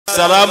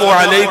السلام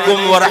علیکم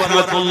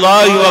ورحمۃ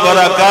اللہ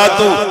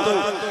وبرکاتہ.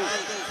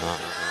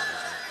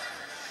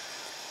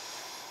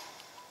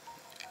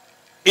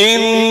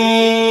 ان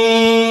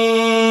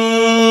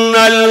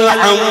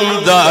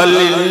الحمد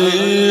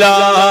للہ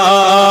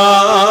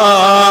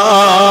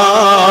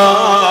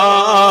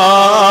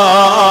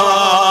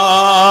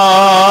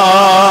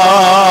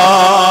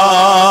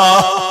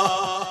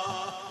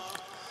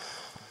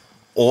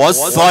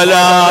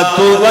والصلاة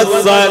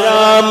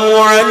والسلام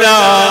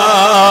على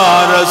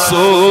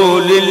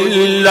رسول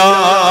الله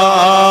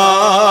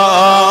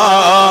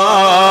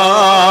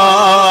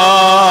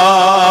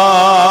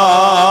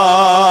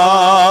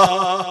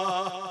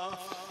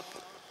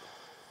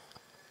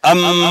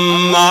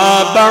أما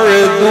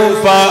بعد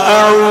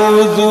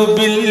فأعوذ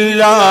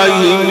بالله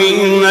من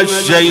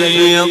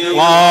الشيطان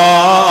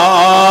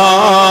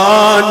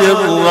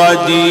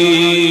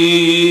الرجيم.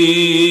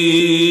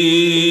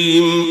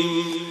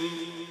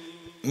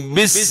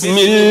 بسم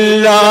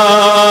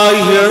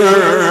الله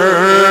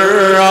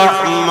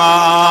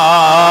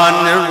الرحمن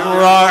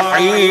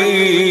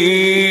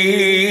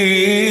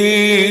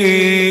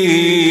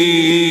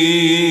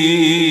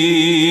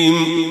الرحيم.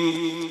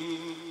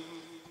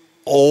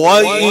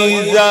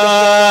 وإذا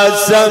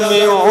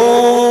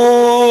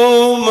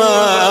سمعوا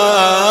ما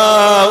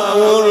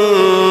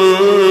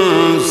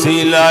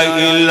أنزل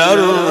إلى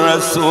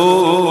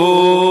الرسول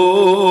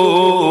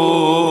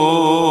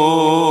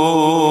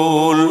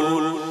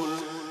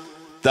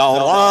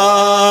ترى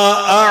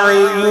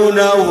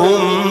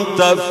أعينهم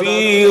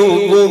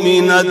تفيض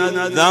من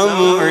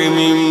الدمع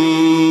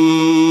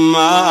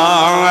مما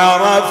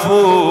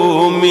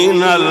عرفوا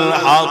من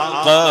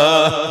الحق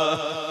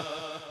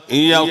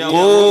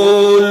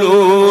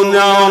يقولون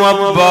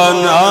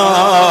ربنا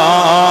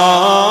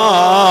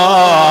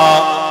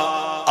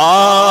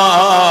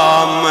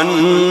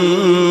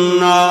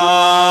آمنا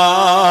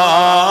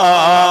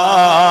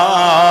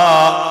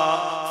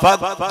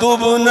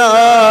فاكتبنا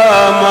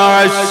مع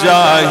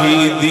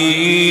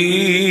الشاهدين.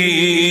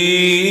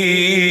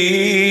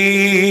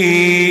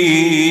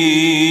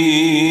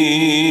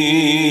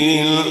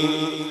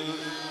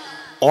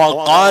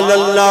 وقال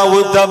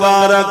الله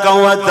تبارك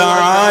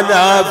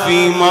وتعالى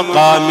في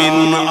مقام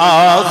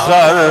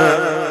آخر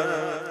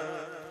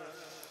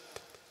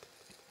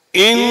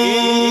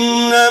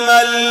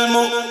إنما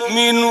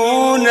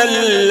المؤمنون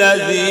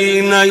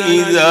الذين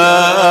إذا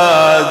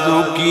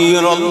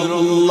ذكر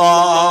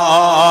الله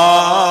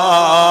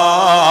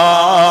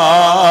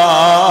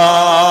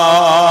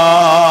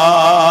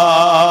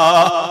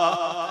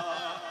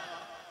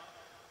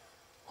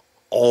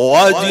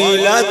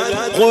وجلت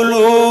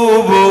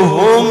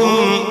قلوبهم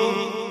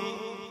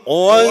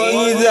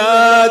وإذا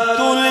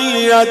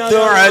تليت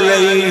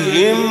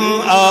عليهم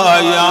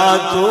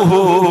آياته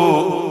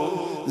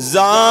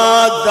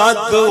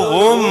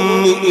زادتهم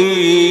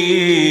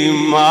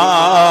إيمانا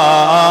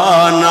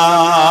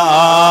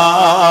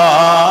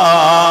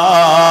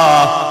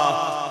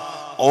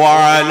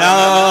وعلى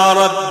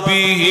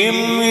ربهم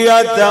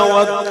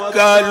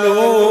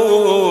يتوكلون.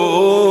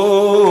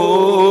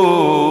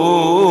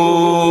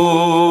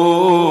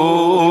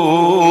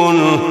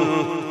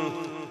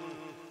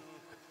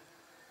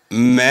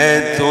 میں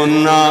تو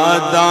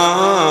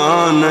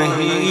نادان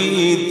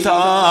نہیں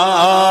تھا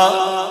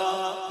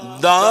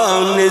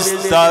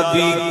دانستہ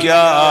بھی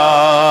کیا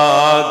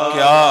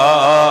کیا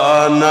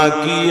نہ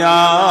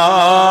کیا.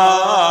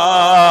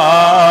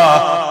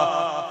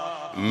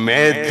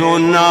 میں تو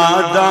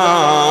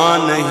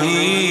نادان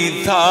ہی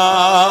تھا.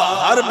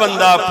 ہر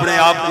بندہ اپنے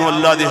آپ کو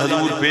اللہ دے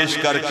حضور پیش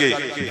کر کے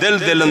دل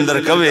اندر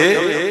کہے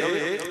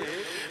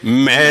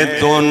میں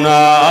تو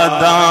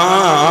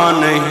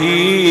نادان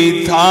ہی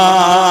تھا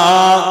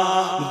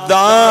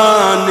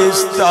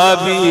دانستہ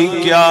بھی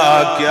کیا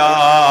کیا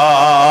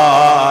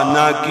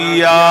نہ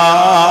کیا.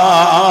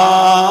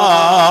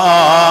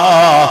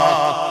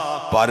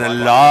 پر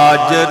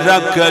لاج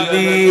رکھ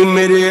لی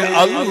میرے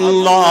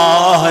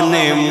اللہ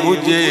نے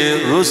مجھے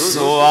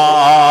رسوا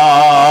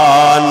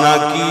نہ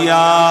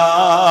کیا.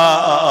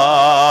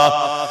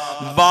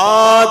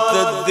 بات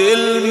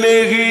دل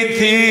میں ہی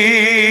تھی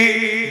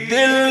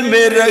دل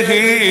میں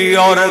رہی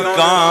اور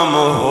کام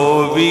ہو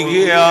بھی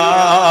گیا.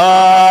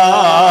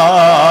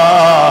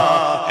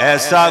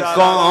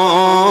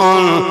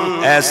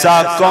 ایسا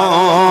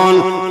کون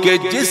کہ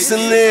جس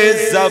نے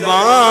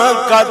زبان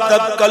کا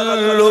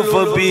تکلف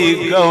بھی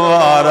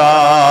گوارا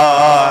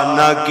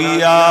نہ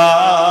کیا.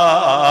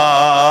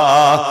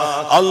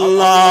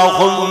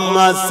 اللہم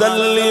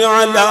صلی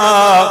علی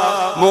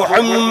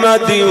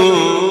محمد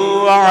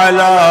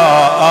وعلى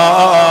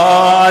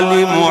آل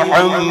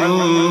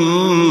محمد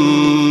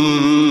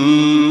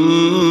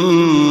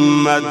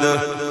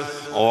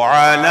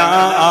وعلى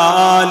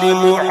آل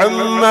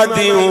محمد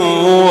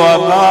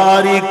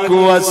وبارك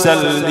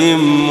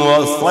وسلم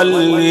وصل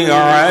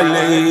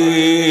عليه.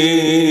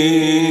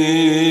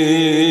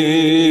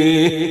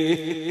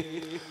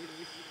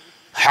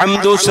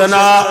 حمد و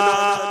ثنا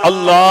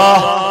اللہ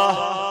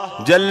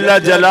جل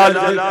جلال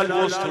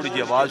ٹھوس تھوڑی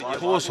جی آواز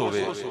ٹھوس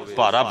ہوئے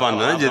پارا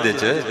پانا ہے جدے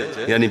چھے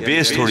یعنی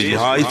بیس تھوڑی جی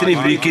ہاں اتنی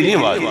بریکی نہیں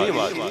آواز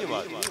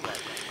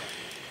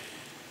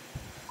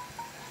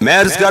میں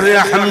عرض کر رہے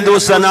ہیں حمد و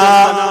ثنا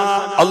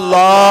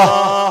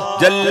اللہ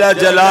جل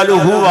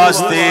جلالہ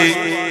واسطے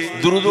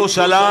درود و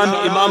سلام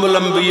امام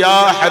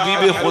الانبیاء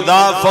حبیب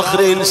خدا فخر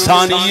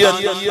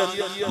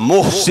انسانیت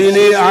محسن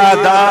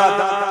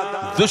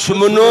عادات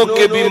دشمنوں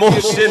کے بھی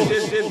محسن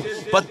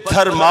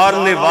پتھر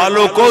مارنے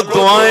والوں کو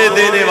دعائیں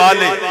دینے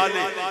والے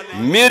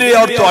میرے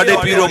اور تواڈے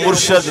پیر و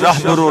مرشد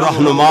رہبر و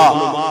رہنما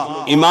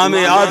امام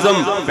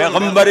اعظم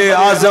پیغمبر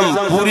اعظم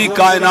پوری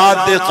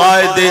کائنات دے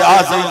قائد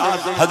اعظم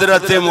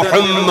حضرت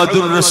محمد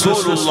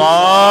الرسول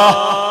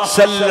اللہ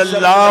صلی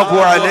اللہ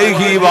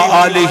علیہ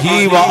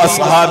وآلہ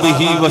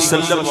وآصحابہ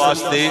وسلم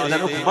واسطے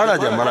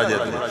بڑا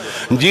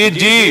جائے جی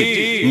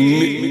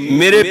جی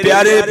میرے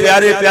پیارے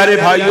پیارے پیارے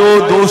بھائیوں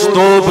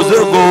دوستوں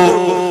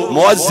بزرگوں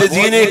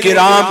معززین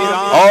کرام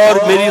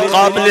اور میری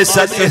قابل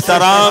صد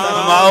احترام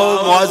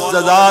ماؤ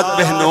معززات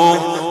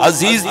بہنوں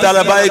عزیز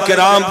طلبہ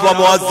کرام و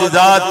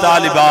معززات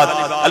طالبات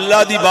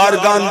اللہ دی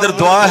بارگاہ اندر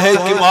دعا ہے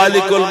کہ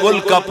مالک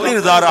الملک اپنی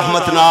رضا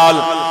رحمت نال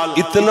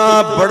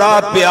اتنا بڑا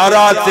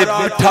پیارا تے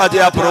مٹھا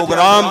جیا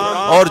پروگرام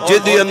اور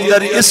جدی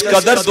اندر اس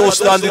قدر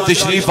دوستان دی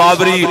تشریف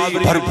آوری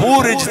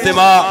بھرپور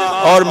اجتماع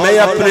اور میں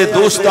اپنے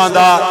دوستان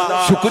دا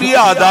شکریہ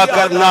ادا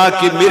کرنا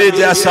کہ میرے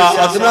جیسا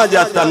ادنا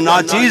جاتا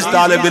ناچیز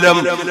طالب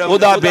علم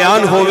ادا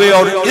بیان ہوئے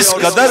اور اس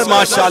قدر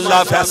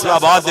ماشاءاللہ فیصلہ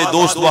آباد دے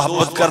دوست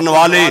محبت کرنے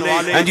والے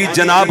جی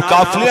جناب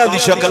قافلیاں دی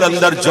شکل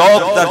اندر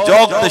جوق در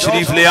جوق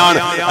تشریف لے آن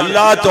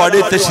اللہ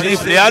تواڈے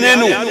تشریف لے آنے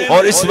نو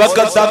اور اس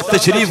وقت تک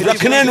تشریف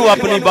رکھنے نو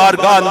اپنی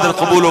بارگاہ اندر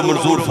قبول و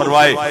منظور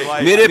فرمائے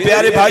میرے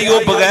پیارے بھائیوں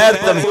بغیر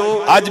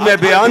آج میں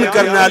بیان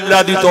کرنا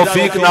اللہ دی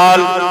توفیق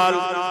نال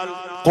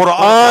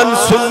قرآن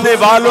سننے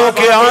والوں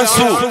کے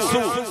آنسو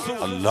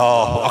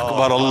اللہ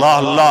اکبر اللہ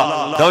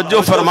اللہ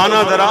توجہ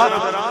فرمانا ذرا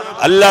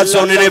اللہ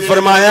سونے نے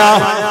فرمایا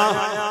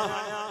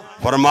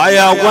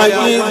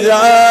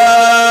وَإِذَا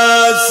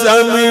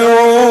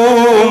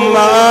سَمِعُوا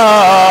مَا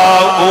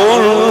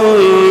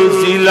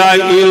أُنزِلَ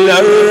إِلَى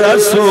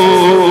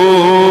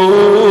الرَّسُولِ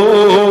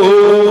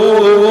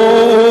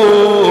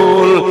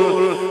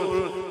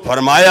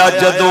فرمایا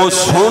جدو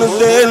سن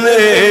دینے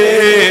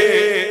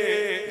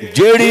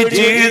جیڑی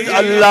چیز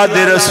اللہ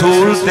دے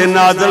رسول تے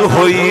نازل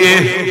ہوئی ہے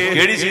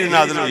کیڑی چیز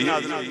نازل ہوئی ہے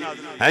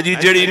جی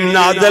جیڑی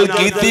نازل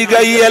کیتی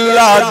گئی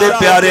اللہ دے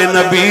پیارے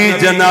نبی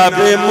جناب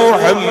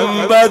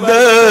محمد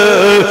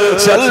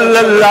صلی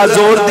اللہ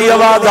زور دی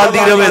آواز آدھی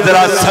روے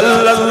ذرا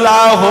صلی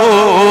اللہ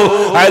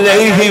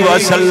علیہ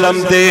وسلم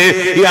دے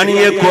یعنی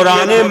یہ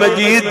قرآن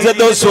مجید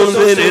جدو سن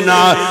دینے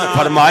نا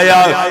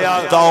فرمایا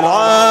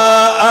تَرَا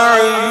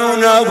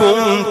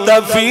أَعْيُنَهُمْ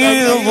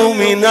تَفِيضُ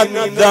مِنَ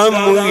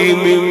الدَّمْعِ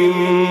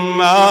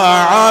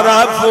مِمَّا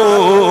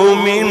عَرَفُوا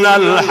مِنَ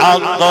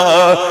الْحَقِّ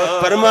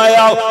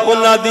فرمایا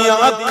انہاں دیاں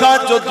اکھاں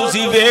جو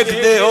تسی ویکھ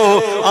دے ہو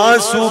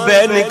آنسو بے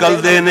نکل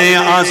دینے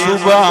آنسو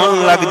بہان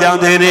لگ جان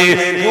دینے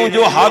کیوں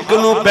جو حق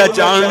نو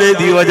پہچاننے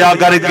دی وجہ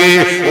کر کے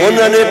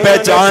انہوں نے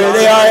پہچان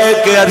لے آئے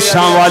کہ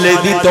عرشاں والے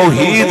دی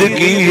توحید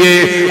کی ہے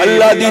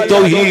اللہ دی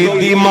توحید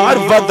دی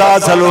معرفت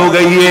حاصل ہو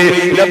گئی ہے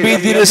نبی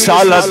دی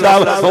رسالت دا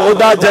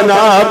خدا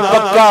جناب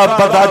پکا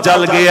پتہ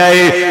چل گیا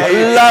ہے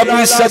اللہ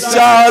بھی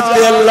سچا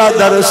تے اللہ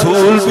دا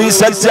رسول بھی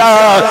سچا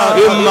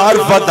یہ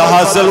معرفت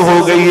حاصل ہو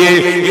گئی ہے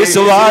اس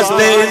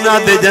واسطے انہاں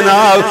دے جناب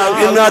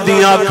انہاں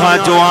دیاں کھاں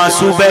جو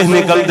آنسو بہ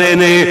نکل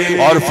دینے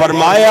اور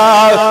فرمایا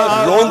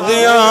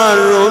روندیاں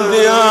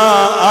روندیاں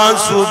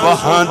آنسو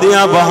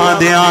بہاندیاں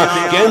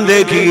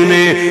کہندے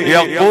کینے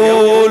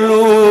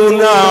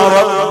یقولون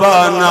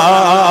ربنا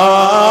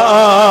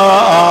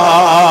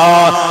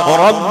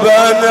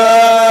ربنا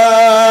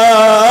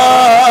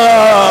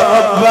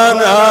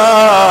ربنا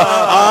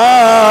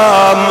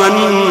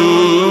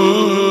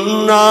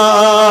آمنا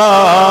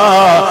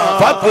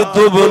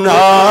فاكتبنا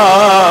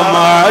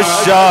مع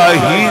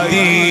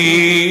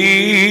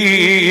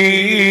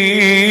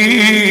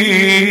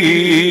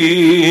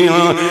الشاہدین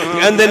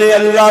کہندے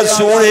اللہ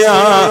سونیا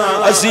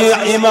اسی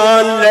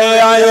ایمان لے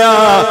آیا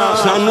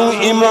سانو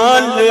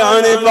ایمان لے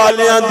آنے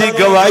والیاں دی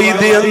گواہی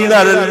دے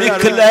اندر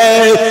لکھ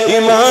لے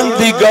ایمان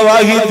دی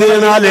گواہی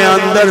دینے والے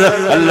اندر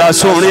اللہ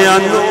سونیا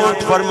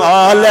نوٹ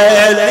فرما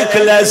لے لکھ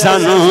لے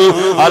سانو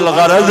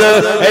الغرض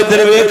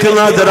ادھر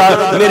ویکھنا ذرا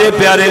میرے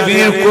پیارے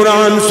ویر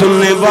قرآن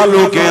سننے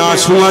والوں کے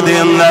آنسوؤں دے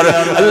اندر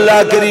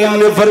اللہ کریم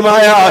نے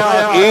فرمایا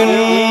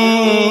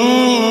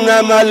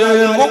انما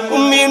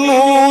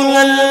المؤمنون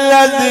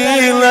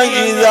الذين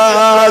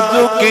اذا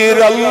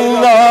ذكر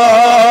الله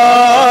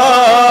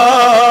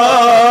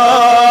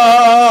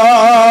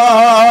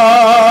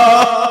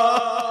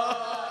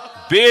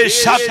بے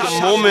شک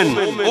مومن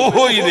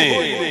اوہی نے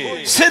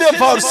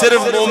صرف اور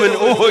صرف مومن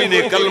اوہی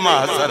نے کلمہ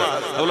حسر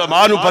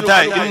علماء نو پتہ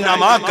ہے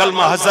انما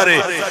کلمہ حسر ہے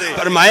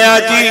فرمایا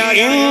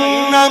جی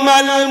انما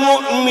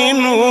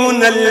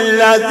المؤمنون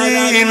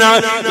الذين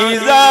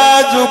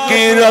اذا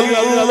ذكر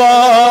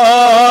الله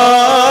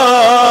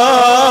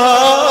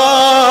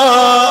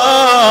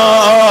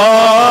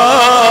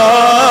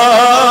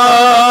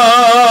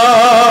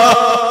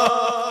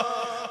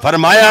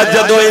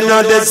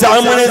انہاں دے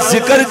سامنے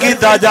ذکر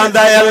کیتا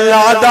جاندا ہے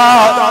اللہ دا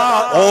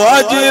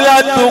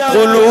وَجِلَتْ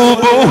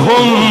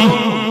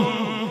قُلُوبُهُمْ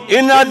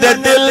انہاں دے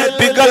دل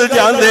پگھل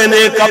جاندے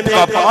نے کپ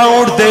کپ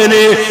اٹھدے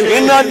نے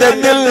انہاں دے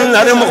دل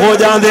نرم ہو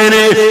جاندے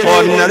نے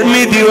اور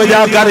نرمی دی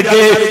وجہ کر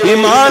کے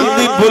ایمان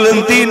دی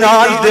بلندی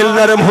نال دل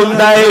نرم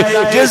ہوندا ہے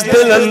جس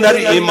دل اندر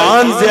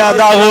ایمان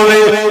زیادہ ہوئے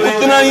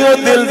اتنا ہی وہ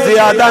دل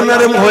زیادہ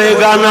نرم ہوئے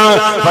گا نا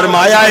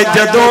فرمایا ہے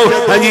جدو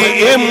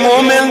اے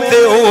مومن تے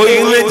ہوئی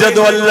نے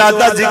جدو اللہ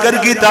دا ذکر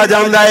کیتا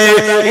جاندا ہے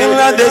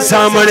انہاں دے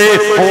سامنے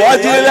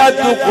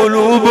وجلت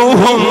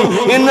قلوبہم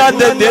انہاں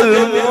دے دل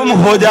نرم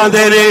ہو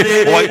جاندے نے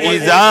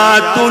اِذَا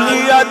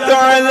تُلِيَتْ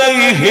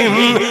عَلَيْهِمْ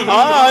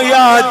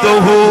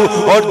آیَاتُهُ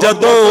اور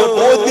جدوں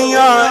او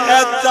دیاں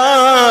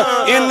ایتاں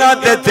انہاں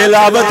تے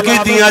تلاوت کی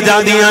دیاں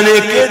جاندیاں نے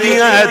کہ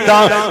دیاں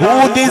ایتاں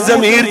ہو دی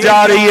ضمیر جا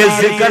رہی ہے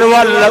ذکر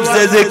وال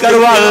لفظ ذکر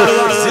وال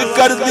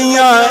ذکر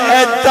دیاں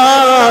ایتاں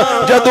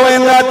جدوں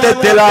انہاں تے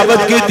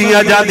تلاوت کی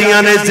دیاں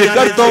جاندیاں نے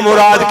ذکر تو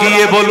مراد کی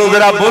یہ بولو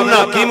ذرا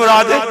بولنا کی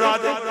مراد ہے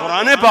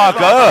قرآن پاک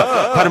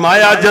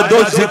فرمایا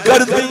جدوں ذکر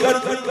دیاں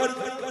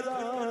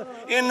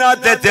انہاں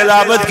تے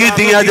تلاوت کی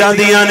دیا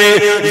جاندیاں نے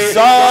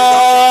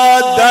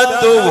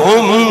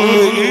زادتہم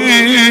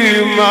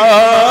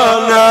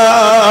ایمانا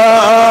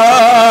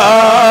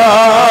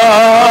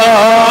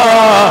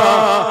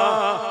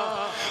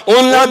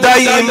انہاں دا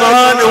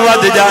ایمان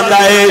ود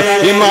جاندہ ہے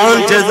ایمان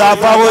چھ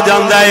اضافہ ہو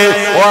جاندہ ہے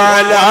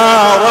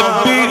وَعَلَىٰ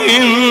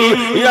رَبِّهِمْ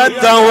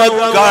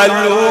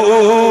يَتَوَكَّلُونَ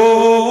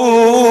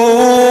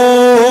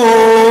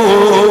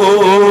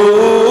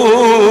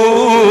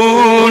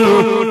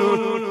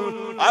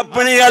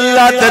اپنی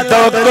اللہ تے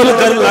توکل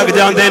کر لگ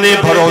جاندے نے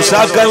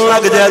بھروسہ کر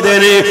لگ جاندے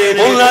نے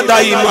انہاں دا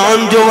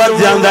ایمان جو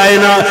ود جاندا ہے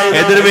نا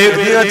ادھر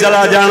ویکھدیاں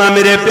چلا جانا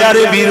میرے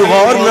پیارے ویر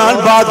غور نال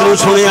بات نو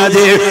سنیا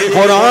جے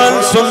قرآن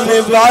سننے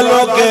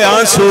والوں کے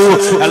آنسو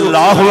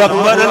اللہ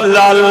اکبر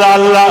اللہ اللہ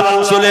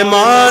اللہ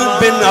سلیمان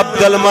بن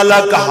عبد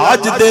الملک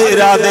حج دے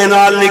ارادے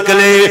نال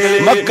نکلے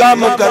مکہ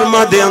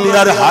مکرمہ دے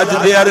اندر حج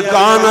دے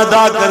ارکان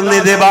ادا کرنے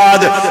دے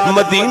بعد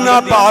مدینہ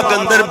پاک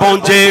اندر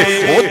پہنچے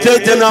اوتھے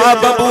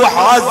جناب ابو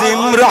حازم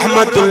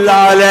رحمت اللہ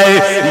علیہ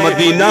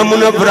مدینہ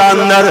منورہ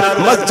اندر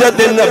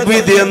مسجد نبوی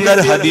دے اندر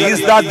حدیث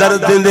دا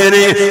درد دے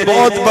نے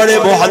بہت بڑے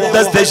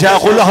محدث تھے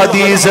شیخ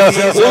الحدیث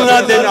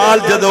انہاں دے نال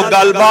جدو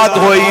گل بات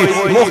ہوئی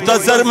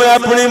مختصر میں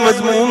اپنے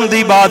مضمون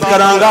دی بات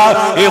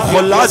کرانگا ایک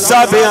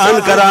خلاصہ بیان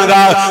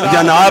کرانگا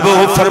جناب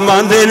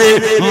فرماندے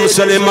نے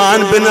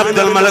سلیمان بن عبد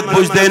الملک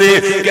پوچھتے نے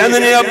کہندے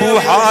نے ابو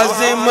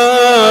حازم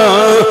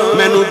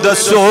میں نو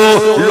دسو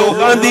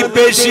لوگاں دی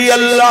پیشی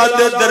اللہ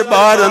دے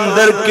دربار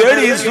اندر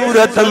کیڑی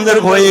صورت اندر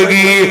ہوئے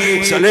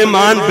گی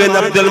سلیمان بن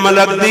عبد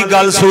الملک دی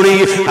گل سنی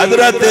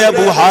حضرت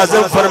ابو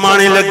حازم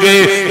فرمانے لگے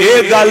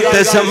اے گل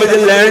تے سمجھ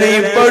لینی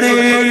بڑی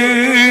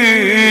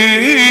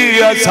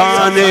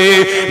آسان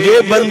ہے یہ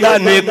بندہ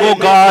نیکو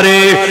کارے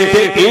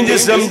تے انج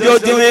سمجھو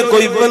جویں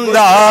کوئی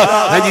بندہ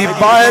ہجی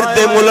باہر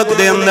دے ملک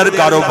دے اندر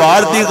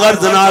کاروبار دی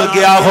غرض نال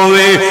گیا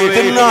ہوئے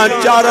تنہ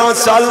 4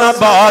 سالہ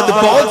بعد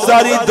بہت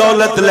ساری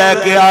دولت لے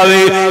کے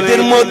آوے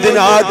درمو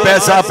دنات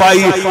پیسہ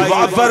پائی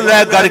وافر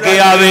لے کر کے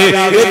آوے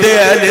دے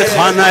اہل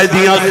خانہ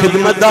دیاں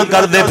خدمتاں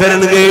کر دے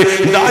پھرنگے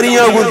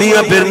داریاں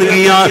ہندیاں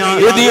پھرنگیاں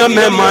دیاں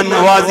مہمان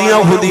نوازیاں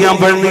ہندیاں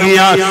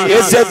بڑھنگیاں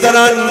اسی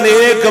طرح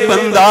نیک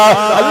بندہ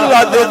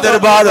اللہ دے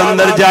دربار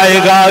اندر جائے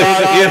گا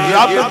یہ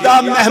رب دا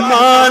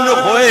مہمان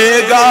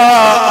ہوئے گا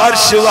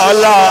عرش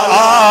والا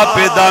آپ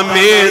دا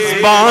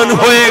میزبان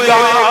ہوئے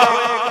گا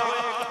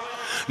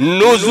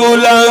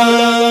نزلا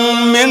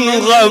من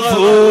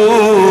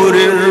غفور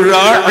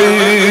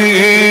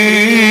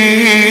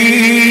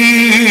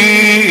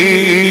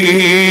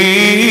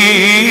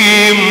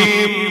الرحیم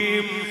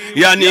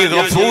یعنی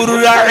غفور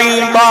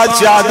رحیم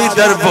بادشاہ دی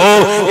طرف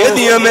ہو یہ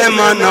دیاں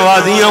مہمان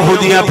نوازیاں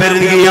ہودیاں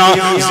پھرنگیاں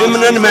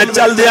زمنن میں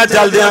چل دیاں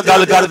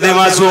گل کر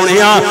دیواں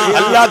سونیاں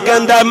اللہ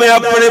کہندا میں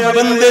اپنے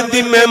بندے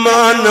دی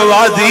مہمان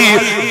نوازی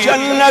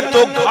جنت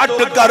تو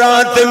گھٹ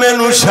کراں تے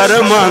مینوں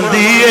شرم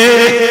آندی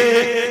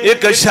ہے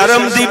ایک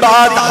شرم دی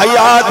بات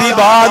حیا دی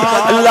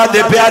بات اللہ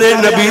دے پیارے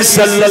نبی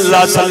صلی اللہ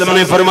علیہ وسلم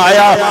نے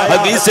فرمایا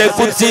حدیث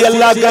قدسی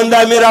اللہ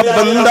کہندا میرا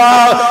بندہ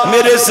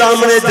میرے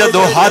سامنے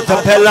جدو ہاتھ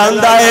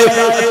پھیلاندا ہے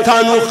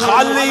تھانو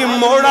خالی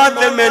موڑا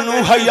تے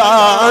مینوں حیا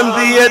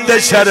آندی ہے تے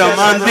شرم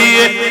آندی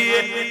ہے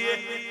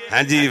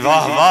ہاں جی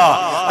واہ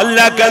واہ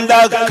اللہ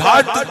کہندا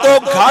گھٹ تو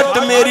گھٹ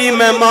میری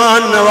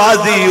مہمان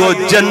نوازی وہ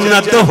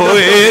جنت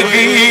ہوئے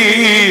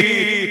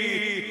گی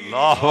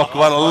اللہ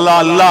اکبر اللہ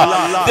اللہ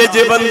تے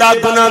جے بندہ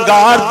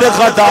گناہگار تے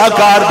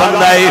خطاکار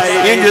بندہ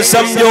ہے انج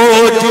سمجھو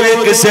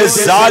جویں کسے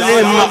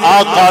ظالم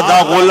آقا دا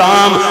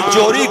غلام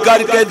چوری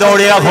کر کے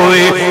دوڑیا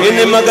ہوئے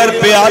انہیں مگر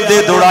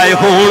پیادے دوڑائے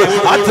ہون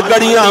ہاتھ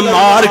گڑیاں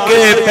مار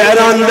کے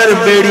پیراں اندر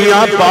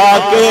بیڑیاں پا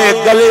کے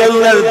گلے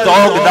اندر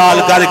توک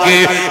ڈال کر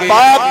کے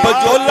پاپ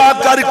بجولا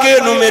کر کے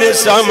نو میرے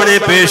سامنے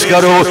پیش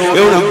کرو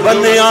ان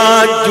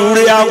بنیاں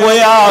جوڑیا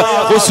ہویا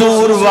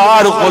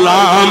قصوروار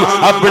غلام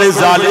اپنے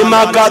ظالم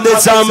آقا دے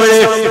سامنے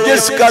سامنے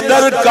جس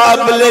قدر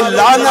قابل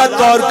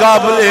لعنت اور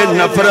قابل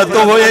نفرت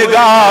ہوئے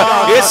گا،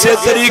 اسی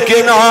طریقے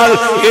نال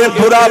یہ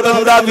برا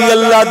بندہ بھی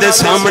اللہ دے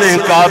سامنے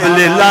قابل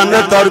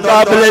لعنت اور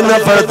قابل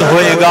نفرت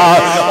ہوئے گا۔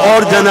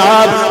 اور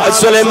جناب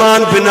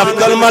سلیمان بن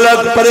عبد الملک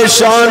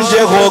پریشان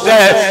جے ہو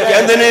گئے،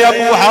 کہندے نے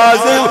ابو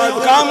حازم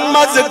کم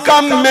از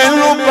کم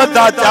مینوں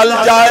پتہ چل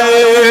جائے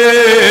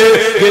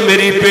کہ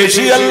میری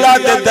پیشی اللہ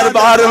دے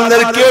دربار اندر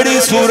کیڑی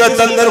صورت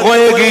اندر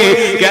ہوئے گی۔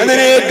 کہندے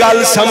نے ایک گل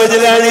سمجھ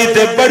لینی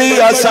تے بڑی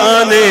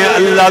آسان ہے،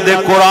 اللہ دے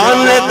قرآن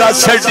نے دس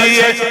چھڈی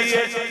ہے۔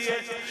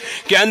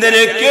 کہندے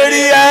نے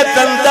کیڑی آیت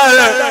اندر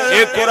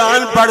اے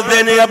قرآن پڑھ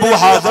دینے ابو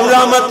حازم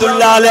رحمت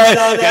اللہ علیہ،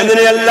 کہندے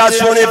نے اللہ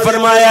سونے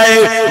فرمایا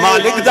ہے،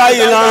 مالک دا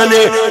اعلان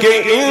ہے کہ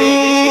ان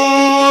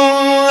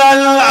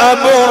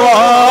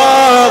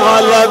الابرار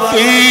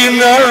لفی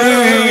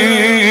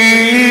نعیم،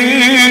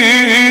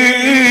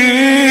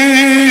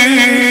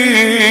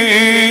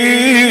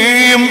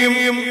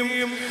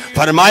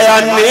 فرمایا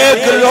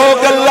نیک لوگ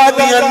اللہ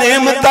دیا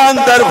نعمتاں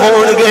اندر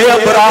ہون گے،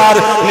 ابرار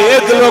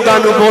نیک لوگاں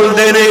نو بول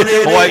دینے،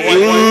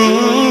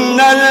 وَإِنَّ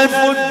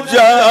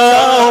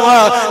الْفُجَّارَ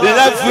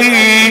لَفِي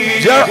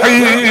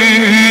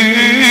جَحِيمٍ،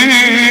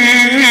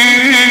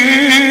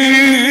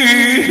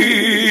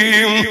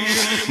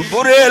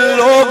 برے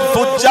لوگ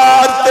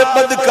فجار تے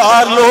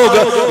بدکار لوگ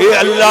اے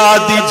اللہ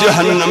دی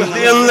جہنم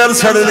دے اندر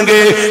سڑن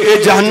گے، اے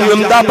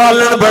جہنم دا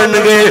بالن بن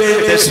گے۔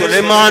 تے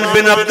سلیمان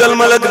بن عبد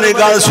الملک نے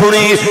گل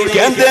سنی،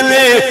 کہندے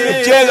نے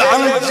جے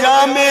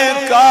انجام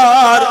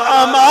کار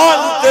اعمال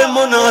تے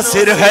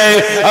مناصر ہے،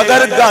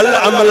 اگر گل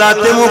عملہ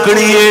تے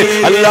مکنی ہے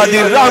اللہ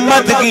دی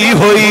رحمت کی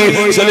ہوئی۔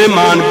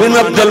 سلیمان بن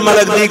عبد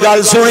الملک دی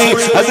گل سنی،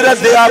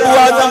 حضرت ابو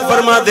آدم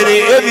فرما دینے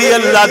اے بھی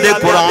اللہ دے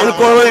قرآن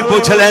کو ہی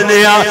پوچھ لینے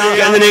آ،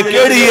 کہندے نے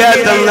کیڑی ہے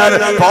تنر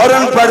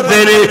فوراں پڑھ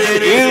دینے،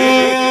 ان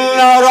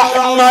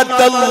رحمت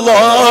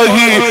اللہ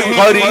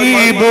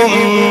قریب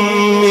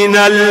من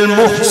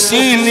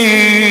المحسنین،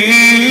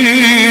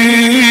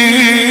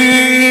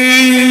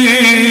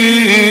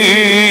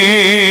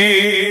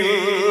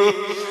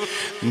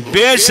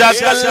 بے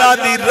شک اللہ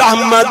دی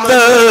رحمت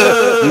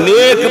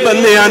نیک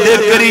بندیاں دے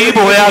قریب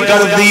ہویا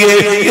کر دیئے۔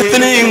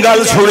 اتنی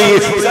گل سنی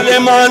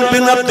سلیمان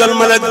بن عبد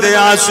الملک دے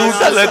آنسو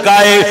ڈلک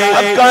آئے،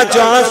 اکاں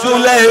چانسو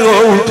لے ہو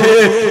اٹھے،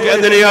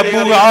 کہتے ہیں ابو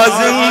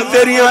حازم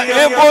تیریاں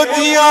اے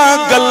بوجیاں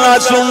گلنا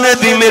سننے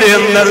دی میرے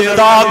اندر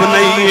تاب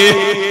نہیں ہے۔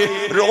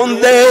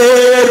 روندے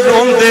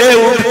روندے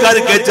اٹھ کر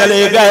کے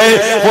چلے گئے،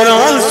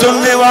 قرآن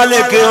سننے والے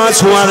کے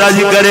آنسوਆਂ دا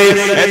ذکر ہے۔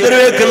 ادھر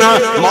ایکنا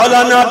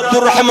مولانا عبد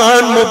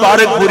الرحمن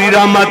مبارک پوری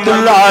رحمت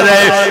اللہ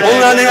علیہ،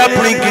 انہوں نے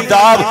اپنی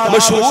کتاب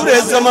مشہور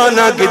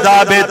زمانہ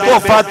کتاب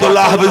تحفۃ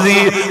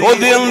الاحوذی، او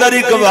دے اندر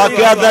ایک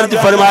واقعہ درج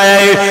فرمایا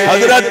ہے۔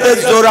 حضرت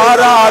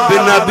زرارہ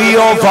بن ابی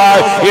اوفا،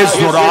 یہ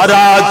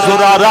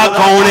زرارہ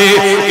کون ہے؟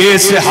 یہ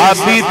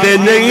صحابی تے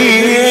نہیں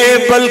ہے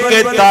بلکہ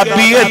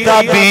تابعی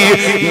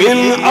من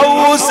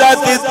اوسط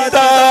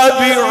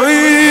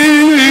التابعین،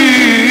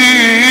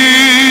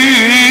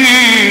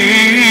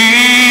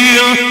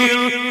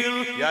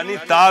 یعنی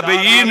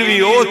تابعین بھی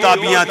او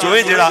تابعیاں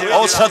چوئے جڑا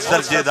اوسط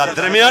درجے دا،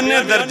 درمیانے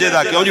درجے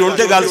دا، کیوں جی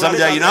انتے گل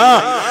سمجھائی نا،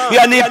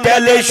 یعنی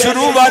پہلے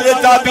شروع والے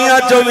تابعیاں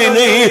چوئے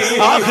نہیں،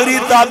 آخری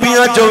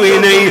تابعیاں چوئے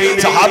نہیں،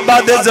 صحابہ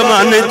دے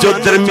زمانے جو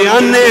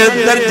درمیانے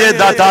درجے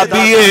دا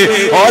تابعیے۔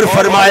 اور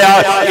فرمایا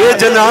اے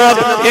جناب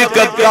ایک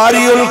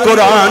قاری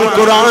القرآن،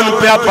 قرآن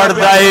پہ پڑھ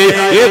دائے،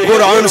 یہ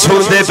قرآن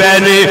سن دے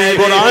پہنے،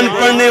 قرآن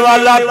پڑھنے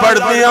والا پڑھ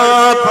دیاں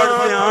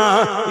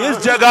اس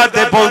جگہ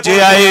تے پہنچے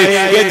آئے،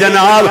 یہ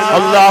جناب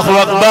اللہ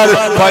اکبر،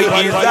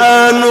 فَإِذَا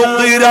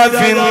نُقِرَ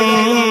فِي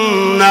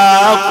النَّاقُورِ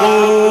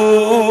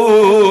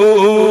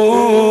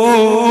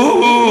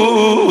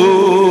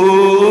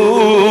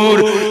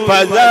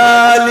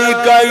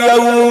فَذَلِكَ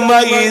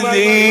يَوْمَئِذٍ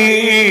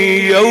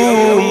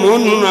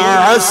يَوْمٌ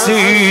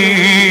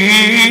عَسِيرٌ۔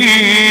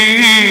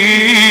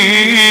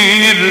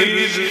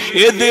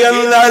 دے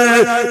اندر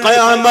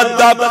قیامت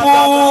دا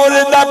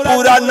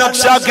پورا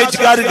نقشہ کھچ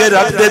کر کے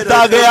رکھ دیتا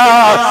گیا۔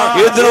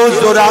 ادھروں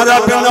زرارہ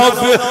بن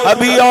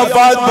ابی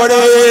اوفا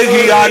بڑے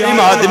ہی عالم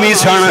آدمی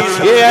سن،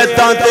 یہ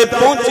ایتاں تے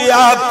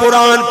پہنچیا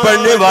قرآن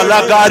پڑھنے والا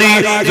قاری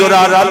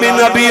زرارہ بن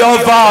ابی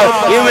اوفا،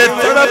 یہ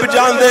تڑپ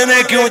جاندے نے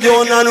کیوں جو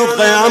انہاں نو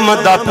قیامت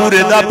دا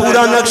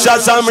پورا نقشہ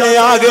سامنے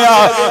آ گیا۔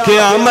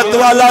 قیامت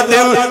والا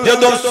دن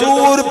جدو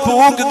سور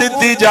پھونک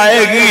دیتی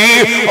جائے گی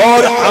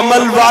اور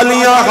حمل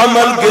والیاں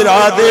حمل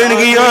گرا دین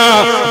گیاں،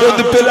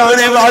 دودھ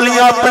پلانے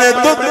والیاں اپنے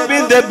دودھ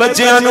پیندے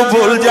بچیاں نو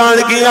بھول جان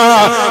گیاں،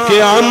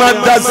 قیامت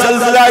دا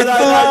زلزلہ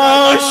اتنا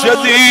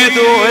شدید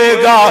ہوئے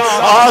گا،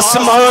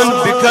 آسمان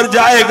بکھر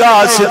جائے گا،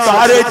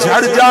 ستارے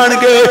جھڑ جان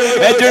گے،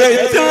 جڑے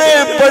اتنے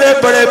بڑے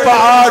بڑے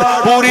پہاڑ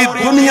پوری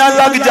دنیا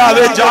لگ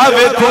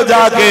جاوے کھو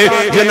جا کے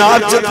جناب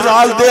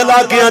چترال دے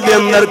علاقیاں دے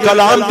اندر،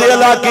 کلام دے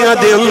علاقیاں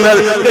دے اندر،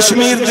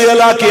 کشمیر دے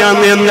علاقیاں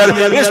دے اندر،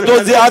 اس تو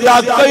زیادہ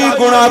کئی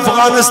گنا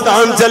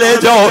افغانستان چلے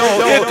جاؤ،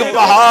 ایک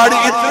پہاڑ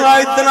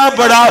اتنا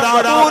بڑا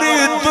پوری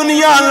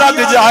دنیا لگ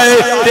جائے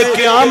کہ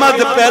قیامت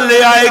پہلے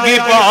آئے گی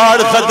پہاڑ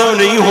ختم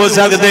نہیں ہو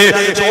سکتے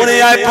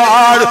سونے آئے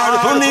پہاڑ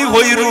بنی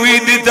ہوئی روئی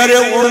دی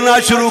طرح اڑنا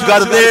شروع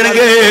کر دیں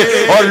گے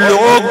اور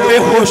لوگ بے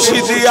ہوشی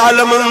دی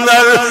عالم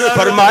اندر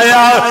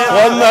فرمایا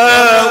وَمَا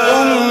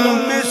هُمْ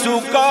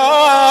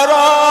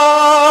بِسُكَارَى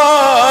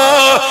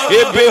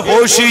یہ بے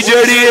ہوشی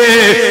جڑی ہے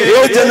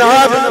یہ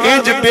جناب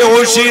انج بے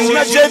ہوشی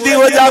نشے دی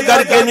وجہ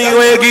کر کے نہیں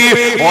ہوئے گی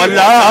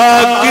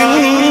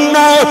وَلَكِنَّ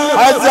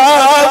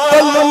عَذَابَ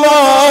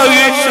اللَّهِ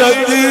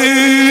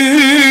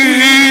شَدِيدٌ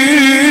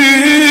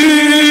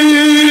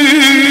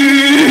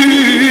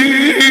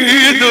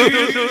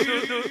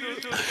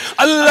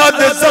اللہ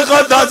دے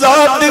سخت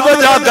عذاب دی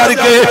وجہ کر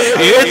کے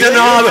اے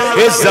جناب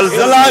اے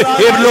زلزلہ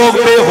اے لوگ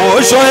بے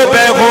ہوش ہوئے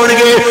بے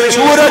ہونگے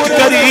سورج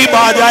قریب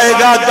آ جائے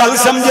گا گل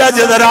سمجھا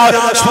جدرا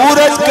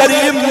سورج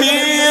قریب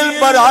میل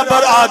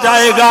برابر آ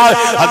جائے گا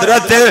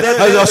حضرت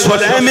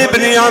سلیم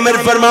ابن عامر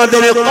فرما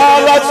دے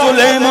قال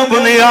سلیم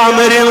ابن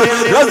عامر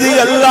رضی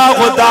اللہ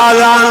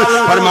تعالیٰ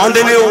فرما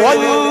دے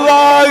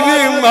واللہ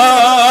ما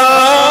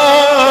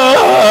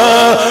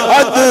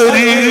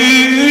ادری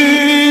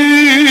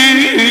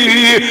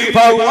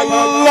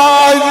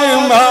فواللہ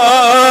ما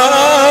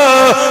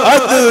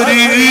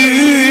ادری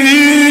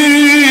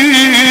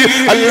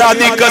اللہ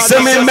دی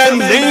قسم میں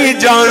نہیں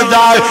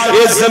جاندہ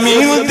یہ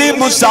زمین دی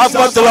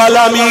مسافت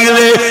والا میل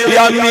ہے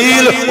یا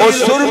میل اور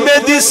سرمے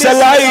دی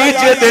سلائی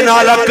جے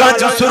نالا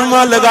کانچ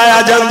سرمہ لگایا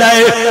جاندہ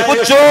ہے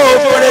کچھو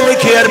پڑھے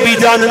لکھے عربی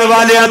جاننے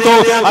والے ہیں تو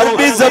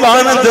عربی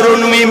زبان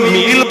درونوی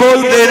میل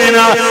بول دے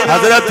رہنا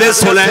حضرت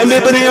سلیم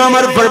ابن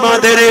عمر فرما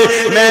دے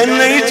رہے میں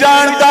نہیں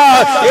جاندہ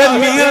یہ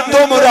میل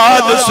تو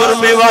مراد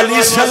سرمے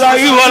والی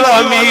سلائی والا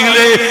میل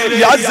ہے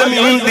یا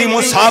زمین دی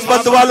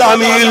مسافت والا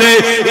میل ہے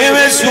یہ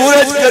میں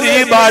سورج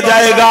قریب آ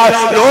جائے گا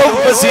لوگ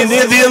پسینے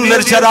دی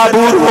اندر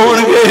شرابور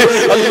ہونگے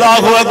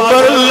اللہ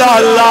اکبر اللہ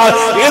اللہ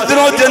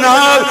ادھروں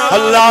جناب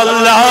اللہ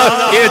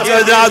اللہ یہ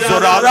جزا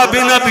زرارہ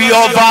بن ابی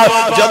اوفا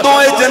جدوں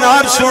اے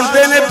جناب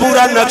سنتے نے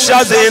پورا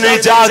نقشہ دینے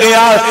چاہ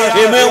گیا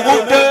یہ میں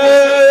اٹھے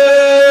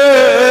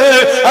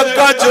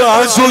اکا جو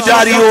آنسو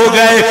جاری ہو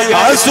گئے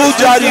آنسو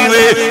جاری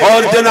ہوئے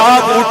اور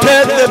جناب اٹھے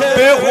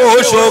بے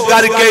ہوش ہو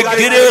کر کے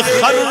گرے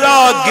خرہ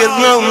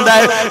گرنا ہندہ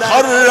ہے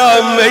خرہ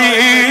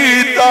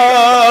میتا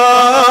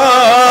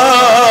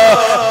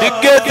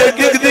ڈگے تے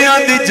ڈگ دیاں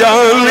دی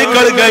جان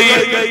نکل گئی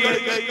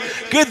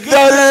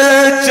کدھر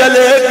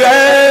چلے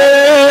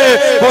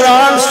گئے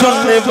قرآن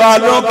سننے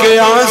والوں کے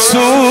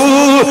آنسو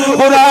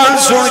قرآن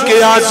سن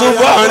کے آنسو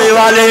بہانے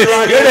والے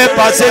کیڑے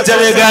پاسے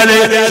چلے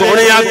گئے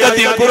سونے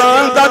آقتی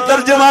قرآن دا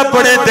ترجمہ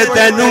پڑھے تے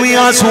تینوی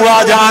آنسو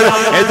آ جان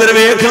ادھر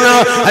ویکھنا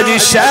حجی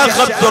شیخ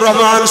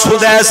عبدالرحمن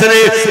سدیس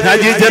نے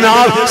حجی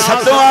جناب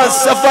 7واں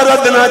سفر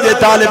ادنا جے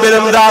طالب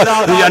علم دا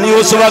یعنی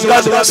اس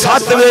وقت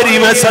 7 ویری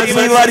میں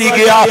 7ویں واری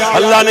گیا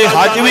اللہ نے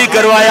حج بھی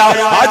کروایا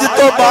حج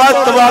تو بعد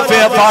طواف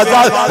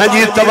افاظہ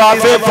حجی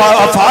طواف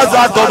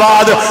افاظہ تو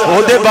بعد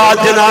دے بعد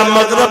جناب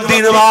مغرب دی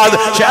نماز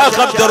شیخ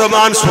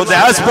عبدالرحمن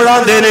سدیس پڑھا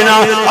دینے نا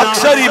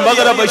اکثر ہی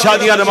مغرب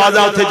شادیاں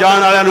نمازاں اتھے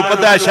جان آیا نو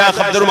پتہ ہے شیخ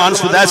عبدالرحمن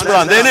سدیس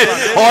پڑھا دینے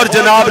اور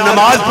جناب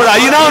نماز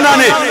پڑھائی نا انہوں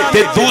نے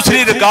تے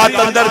دوسری رکعت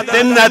اندر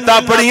 3 ایتاں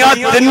پڑھیاں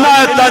 3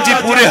 ایتاں جی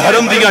پورے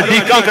حرم دیاں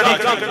ڈیکاں کڑی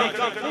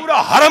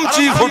پورا حرم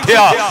چیف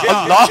اٹھیا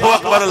اللہ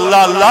اکبر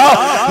اللہ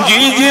اللہ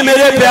جی جی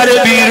میرے پیارے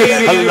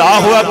ویر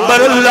اللہ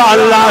اکبر اللہ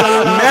اللہ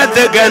میں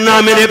تے کہنا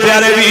میرے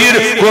پیارے ویر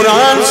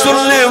قرآن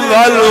سننے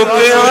والوں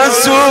کے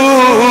آنسو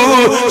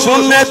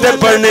سننے تے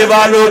پڑھنے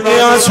والوں کے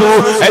آنسو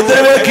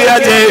ادھر میں کیا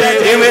جائے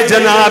ایویں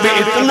جناب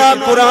اتنا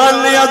قرآن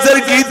نے عذر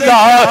کیتا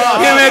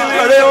ایویں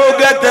کھڑے ہو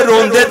گئے تے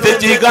روندے تے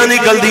چیخاں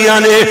نکل دیا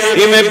نے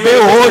ایویں بے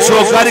ہوش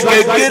ہو کر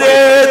کے گرے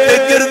تے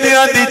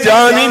گردیاں دی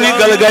جان ہی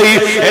نکل گئی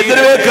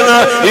ادھر ویکھنا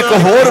ایک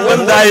ہور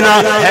بندہ ہے نا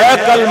ہے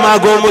کلمہ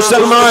گو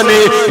مسلمان ہے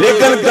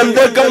لیکن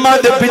گندے کلمہ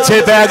دے پیچھے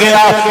پہ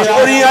گیا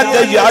چوریاں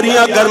تے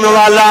یاریاں کرنے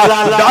والا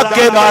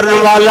ڈاکے مارنے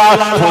والا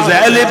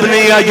فضیل ابن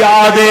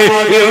عیاض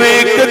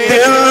ایک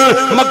دن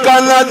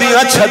مکانہ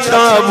دیا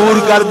چھتاں عبور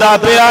کردہ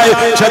پہ آئے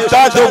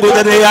چھتاں تو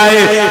گزرے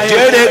آئے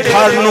جیڑے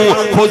گھرنوں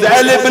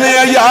فضیل ابن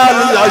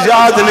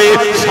عیاض نے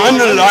سن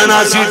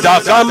لانا سی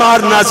ڈاکہ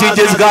مارنا سی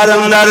جس گھر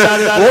اندر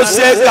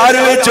اسے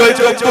گھر وچوں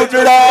ایک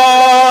ٹکڑا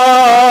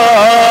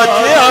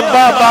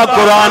بابا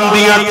قرآن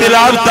دیا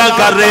تلاوتاں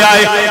کر رہے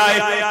آئے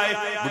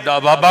بڑا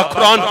بابا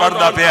قرآن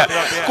پڑھدا پیا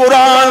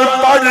قرآن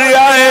پڑھ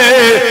رہا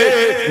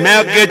ہے میں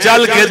اگے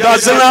چل کے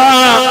دسنا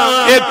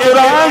ایک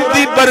قرآن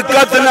دی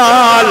برکت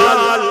نال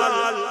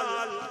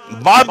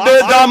بابے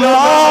دا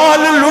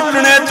مال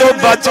لٹنے تو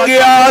بچ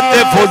گیا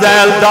تے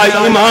فضیل دا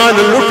ایمان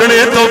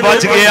لٹنے تو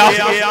بچ گیا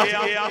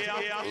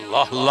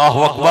اللہ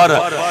اکبر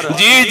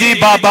جی جی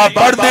بابا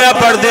پڑھ دیا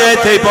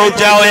تھے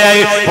پہنچا ہویا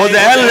ہے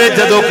فضیل نے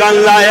جدو کن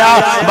لایا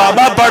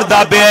بابا پڑھ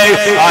دا پہ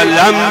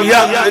علم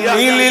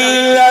یعنی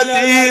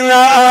للذین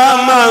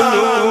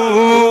آمنوا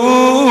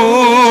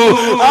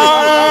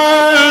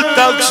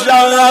تخشع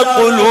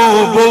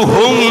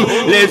قلوبهم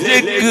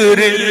لذکر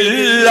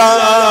اللہ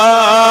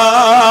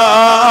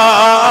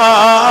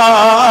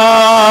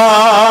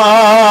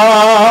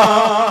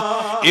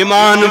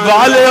ایمان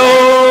والے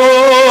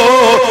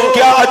ہو،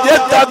 کیا اجے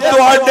تک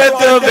تواڈے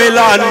تے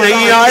ویلا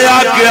نہیں آیا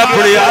کہ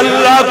اپنے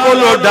اللہ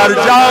کو ڈر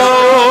جاؤ؟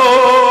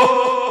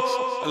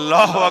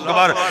 اللہ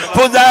اکبر۔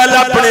 فضیل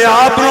اپنے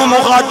آپ نو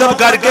مخاطب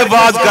کر کے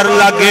باز کر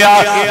لگ گیا،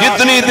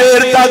 جتنی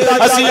دیر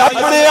تک اسی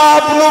اپنے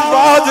آپ نو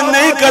باز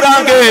نہیں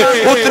کرانگے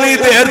اتنی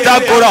دیر تک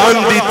قرآن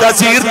دی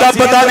تاثیر دا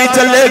پتہ نہیں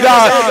چلے گا۔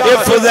 اے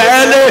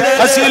فضیل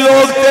اسی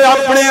لوگ تے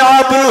اپنے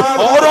آپ نو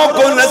اوروں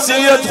کو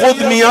نصیحت، خود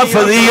میاں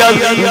فضیل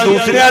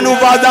دوسرے نو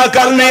وعدہ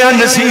کرنے یا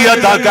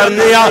نصیحتہ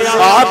کرنے یا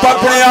آپ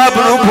اپنے آپ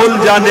نو بھول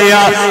جانے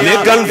یا،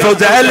 لیکن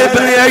فضیل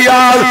ابن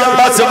عیاض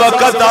بس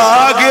وقت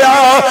آ گیا،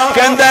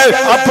 کہندے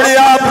اپنے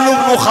آپ نو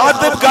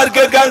مخاطب کر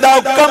کے کہندا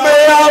کمے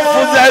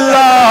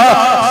فضیلہ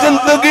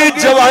زندگی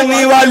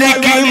جوانی والی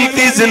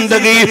قیمتی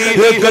زندگی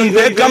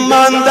گندے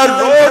کماں اندر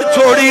روڑ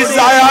چھوڑی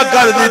ضائع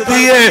کر دیتی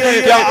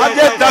ہے، کیا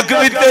آجے تک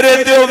بھی تیرے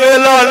دیو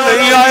ویلا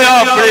نہیں آیا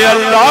اپنے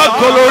اللہ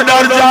کو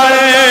ڈر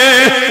جائے؟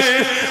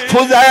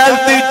 فضیل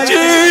دی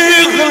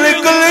چیخ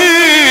نکلی،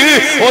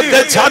 ہوتے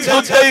چھت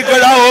ہوتے ہی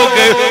کھڑا ہو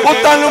کے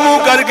اتن منہ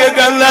کر کے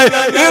کہنا ہے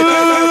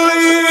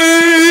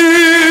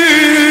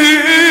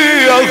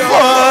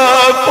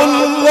اخاف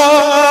اللہ،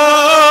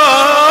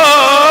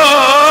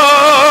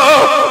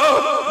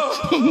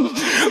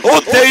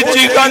 اوتے ہی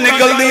چیخاں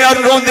نکل دیا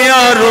رو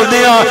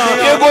دیا،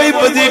 یہ کوئی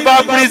وظیفہ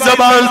اپنی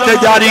زبان سے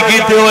جاری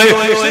کیتے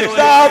ہوئے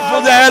سیدھا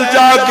فضیل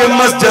جا کے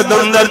مسجد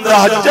اندر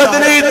تہجد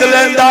نہیں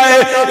لیندہ ہے۔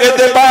 یہ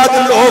بعد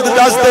لوگ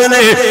دستے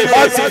نے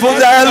بس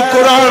فضیل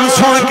قرآن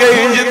سن کے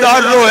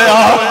انجدار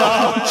رویا،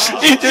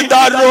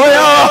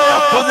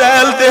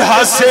 فضیل دے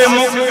ہاسے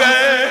مک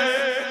گئے،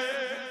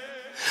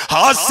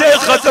 ہاسے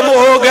ختم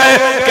ہو گئے،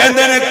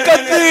 کہندے نے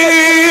کدی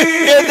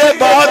یہ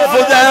بعد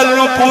فضیل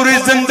نو پوری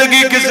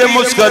زندگی کسے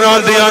مسکران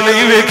دیا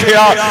نہیں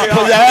ویکھیا۔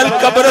 فضیل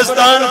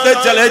قبرستان تے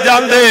چلے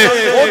جاندے،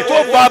 وہ تو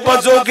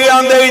واپس ہو کے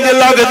آندے ہی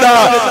لگدا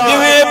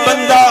جویں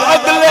بندہ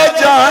اگلے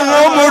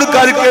جانوں مڑ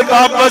کر کے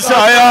واپس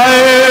آیا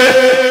ہے،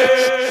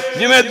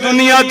 جویں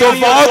دنیا تو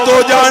فوت ہو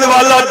جان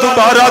والا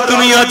دوبارہ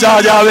دنیا جا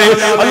جاوے۔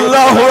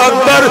 اللہ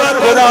اکبر۔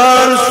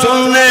 قرآن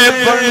سننے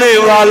پڑھنے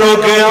والوں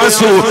کے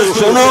آنسو،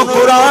 سنو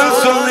قرآن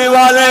سننے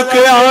والے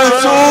کے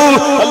آنسو۔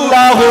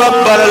 اللہ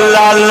اکبر،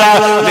 اللہ اللہ۔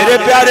 میرے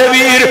پیارے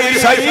ویر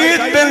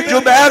سعید بن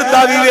جبیر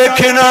دا بھی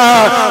ویکھنا،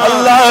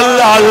 اللہ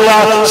اللہ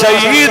اللہ۔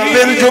 سعید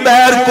بن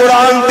جبیر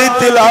قرآن دی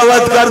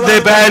تلاوت کر دے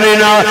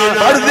بہننا،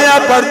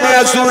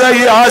 پڑھدیا سورہ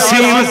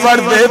یاسین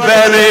پڑھ دے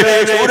بہنے،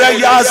 سورہ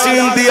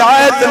یاسین دی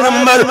آیت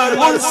نمبر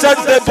 59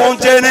 تے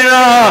پہنچے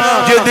نا،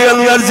 جدی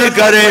اندر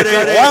ذکر ہے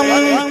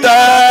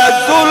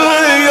وَامْتَازُ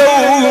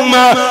الْيَوْمَ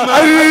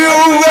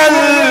أَيُّهَا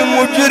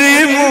الْمُجْرِمُونَ،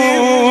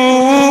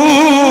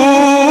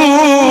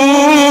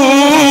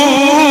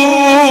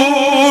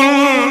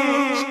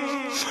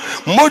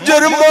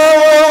 مجرموں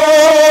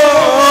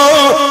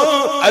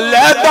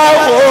علیحدہ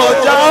ہو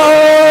جاؤ،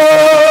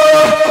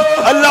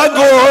 الگ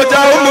ہو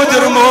جاؤ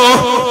مجرموں،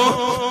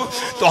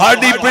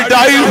 تہاڈی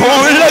پٹائی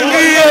ہون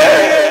لگی ہے،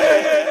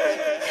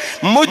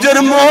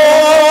 مجرموں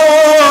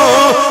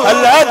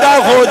علیحدہ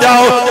ہو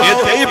جاؤ۔ یہ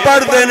ہی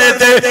پڑھ دینے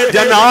تے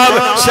جناب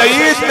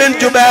سعید بن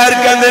جبیر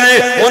کہندے نے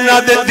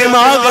انہاں دے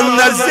دماغ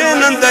اندر ذہن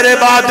اندر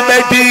بات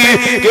بیٹھی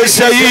کہ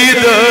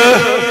سعید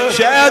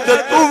شاید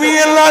تو بھی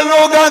اللہ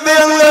لوگاں دے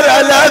اندر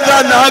علیحدہ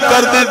نہ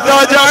کر دیتا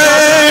جائے،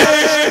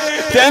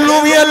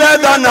 تینوں بھی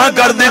علیحدہ نہ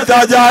کر دیتا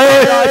جائے،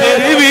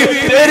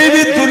 تیری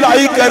بھی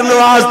دلائی کرنے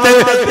واسطے،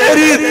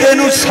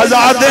 تینوں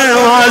سزا دینے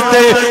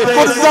واسطے،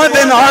 قرصہ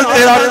دے نال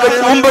تیرا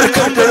کمبر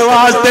کھٹنے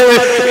واسطے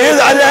یہ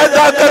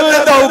علیحدہ کر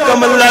لیتا حکم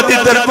اللہ دی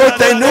طرف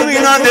تینوں بھی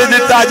نہ دے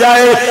دیتا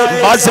جائے۔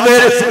 بس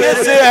میرے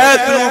ایسے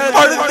ایت نو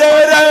پڑھتے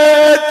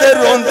رہے تے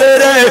روندے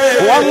رہے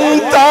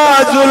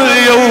وَامْتَازُ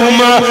الْيَوْمَ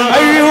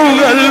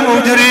أَيُّهَا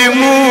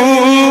الْمُجْرِمُونَ،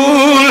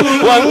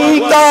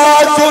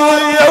 وَامْتَازُ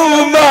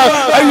الْيَوْمَ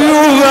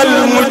أَيُّهَا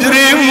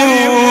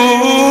الْمُجْرِمُونَ،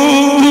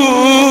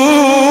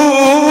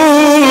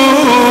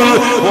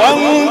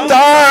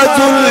 وَامْتَازُ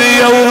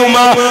الْيَوْمَ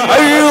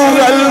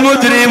أَيُّهَا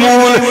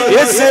الْمُجْرِمُونَ۔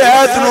 اس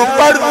آیت نو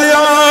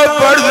پڑھدیاں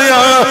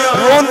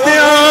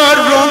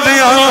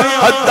روندیاں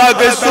حتیٰ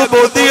کہ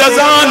صبح دی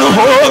اذان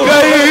ہو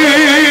گئی۔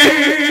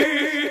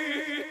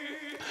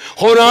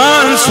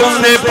 قرآن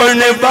سننے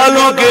پڑھنے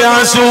والوں کے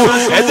آنسو،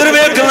 ادھر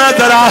ویکھنا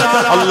ذرا،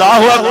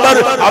 اللہ اکبر۔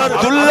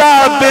 عبداللہ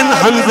بن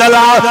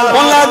حنظلہ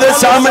اللہ دے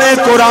سامنے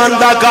قرآن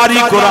دا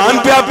قاری قرآن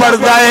پہ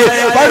پڑھدا ہے،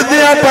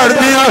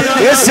 پڑھدیاں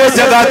اسے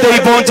جگہ تے ہی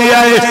پہنچی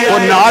ہے، وہ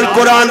نال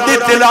قرآن دی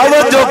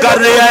تلاوت جو کر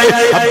رہا ہے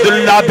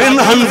عبداللہ بن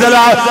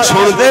حنظلہ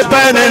سن دے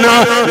پہنے نا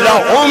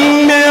لَهُم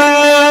مِّن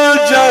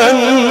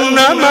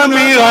جَهَنَّمَ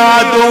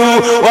مِهَادٌ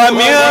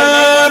وَمِن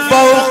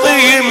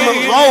فَوْقِهِمْ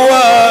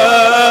غَوَاشٍ۔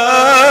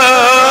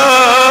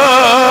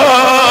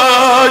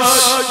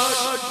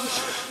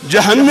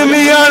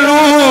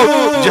 جہنمیانو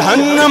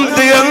جہنم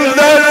دے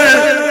اندر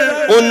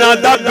انہاں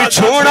دا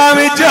بچھوڑا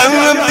بھی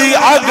جہنم دی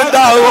اگ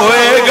دا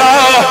ہوئے گا،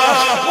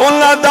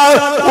 انہاں دا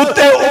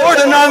اتے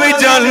اوڑنا بھی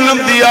جہنم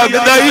دی اگ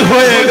دا ہی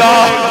ہوئے گا۔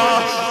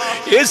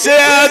 اسے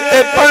آیت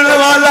پڑھنے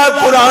والا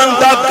قرآن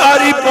دا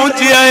قاری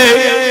پہنچی ہے،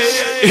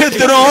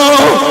 ادھروں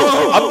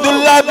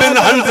عبداللہ بن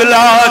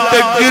حنظلہ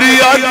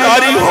گریہ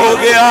جاری ہو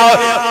گیا،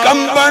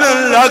 کمبن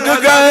لگ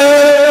گئے،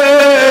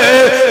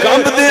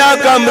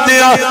 کم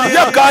دیا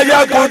یکا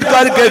یک اٹھ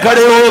کر کے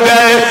کھڑے ہو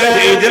گئے،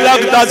 انج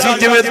لگتا سی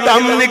جویں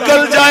دم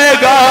نکل جائے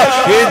گا،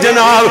 یہ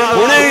جناب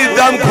انہیں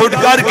دم کھٹ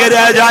کر کے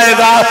رہ جائے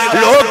گا۔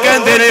 لوگ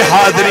کہندے نے،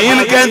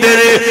 حاضرین کہندے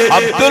نے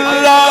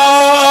عبداللہ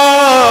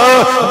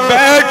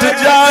بیٹھ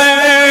جائیں،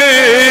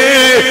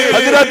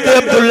 حضرت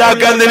عبداللہ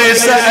کہندے نے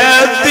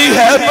سعید دی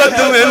حیبت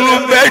میں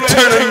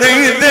بیٹھن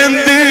نہیں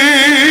دیندی،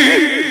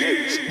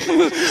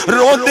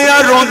 روندیاں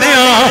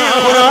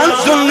قرآن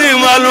سننے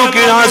والوں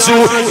کے آنسو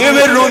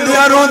ایویں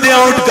روندیاں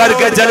اٹھ کر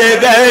کے چلے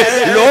گئے۔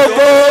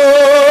 لوگوں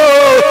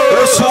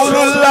رسول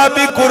اللہ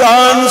بھی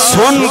قرآن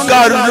سن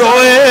کر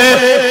روئے،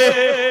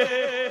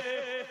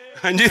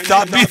 جی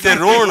تابی تے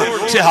رون،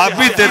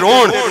 صحابی تے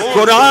رون،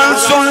 قرآن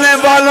سننے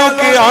والوں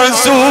کے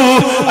آنسو،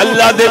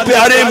 اللہ دے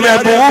پیارے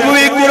محبوب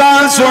بھی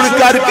قرآن سن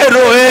کر کے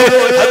روئے۔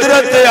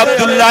 حضرت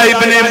عبداللہ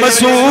ابن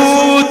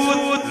مسعود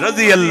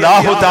رضی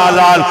اللہ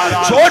تعالیٰ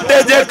چھوٹے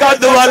جے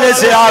قد والے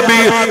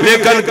صحابی،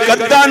 لیکن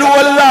قداں نو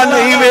اللہ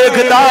نہیں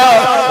ویکھدا،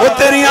 او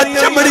تیریاں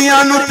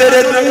چمڑیاں نو،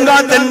 تیرے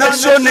رنگاں تے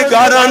نقش و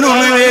نگاراں نو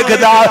نہیں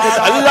ویکھدا،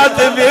 اللہ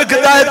تے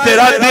ویکھدا ہے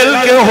تیرا دل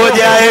کے ہو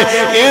جائے۔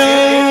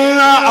 ان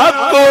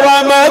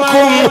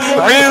اکرمکم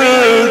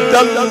عند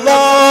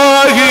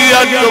اللہ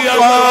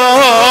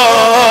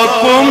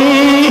اتقاکم،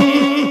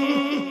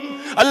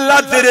 اللہ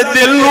تیرے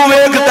دل نو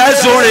ویکھدا ہے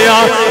سونیا،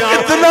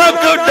 کتنا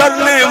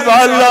ڈرنے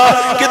والا،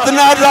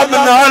 کتنا رب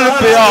نال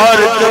پیار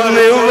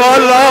کرنے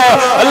والا،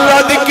 اللہ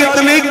دی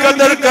کتنی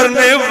قدر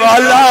کرنے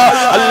والا،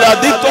 اللہ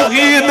دی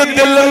توحید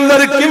دل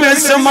اندر کیویں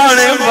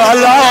سمانے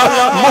والا،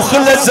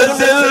 مخلص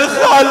دل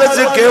خالص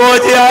کے ہو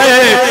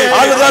جائے۔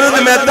 الغرض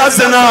میں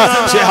دسنا،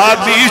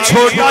 صحابی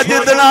چھوٹا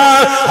جتنا،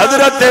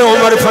 حضرت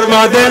عمر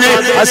فرما دینے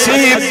اسی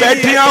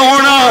بیٹھیاں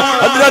ہونا،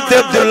 حضرت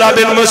عبداللہ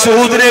بن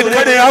مسعود نے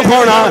کھڑیاں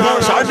ہونا،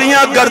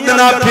 ساڑیاں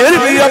گردنا پھر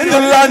بھی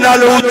عبداللہ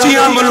نال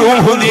اونچیاں معلوم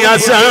ہوندیاں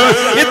سن۔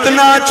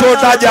 اتنا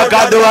چھوٹا جا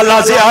قد والا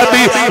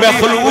صحابی، میں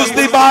خلوص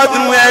دی بات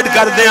نو ایڈ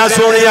کر دیاں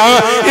سونیا،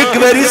 ایک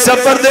میری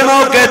سفر دے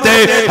موقع تے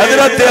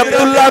حضرت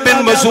عبداللہ بن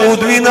مسعود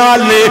بھی نال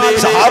نے،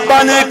 صحابہ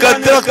نے ایک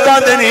درختاں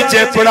دے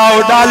نیچے پڑاؤ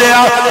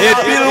ڈالیا، اے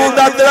پیلوں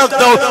دا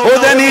درخت او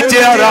دے نیچے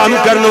آرام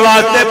کرنے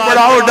واسطے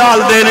پڑاؤ ڈال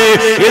دینے۔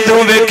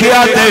 ادھروں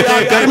ویکھیا تے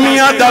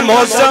گرمیاں دا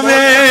موسم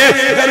ہے،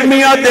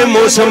 گرمیاں دے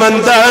موسم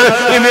اندر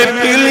ایویں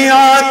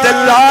پیلیاں تے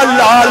لال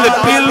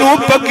پیلوں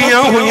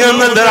پکیاں ہوئیاں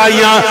نظر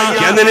آئیاں،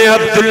 کہندے نے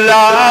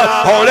عبداللہ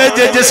ہولے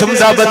جے جسم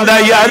دا بندہ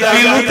یار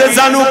پیلوں تے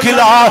سانو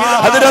کھلا۔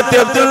 حضرت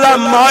عبداللہ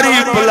ماری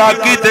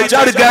پلاکی تے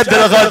چڑھ گئے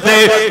درخت تے،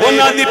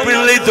 انہاں دی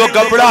پنڈلی تو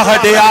کپڑا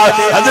ہٹیا،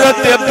 حضرت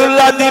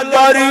عبداللہ دی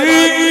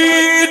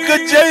باریک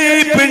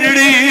جئی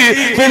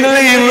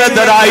پنڈلی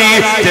نظر آئی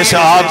تے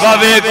صحابہ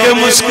ویکھ کے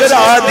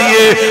مسکرا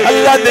دیے۔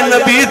 اللہ دے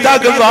نبی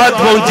تک بات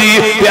پہنچی،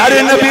 پیارے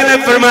نبی نے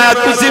فرمایا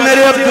تسی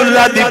میرے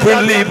عبداللہ دی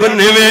پنڈلی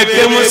بننے ویکھ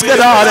کے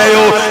مسکرا رہے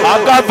ہو؟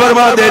 آقا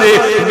فرما دے رہے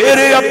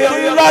میرے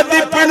عبداللہ دی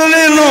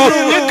پنڈلی نو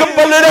ایک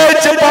پلڑے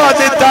چھپا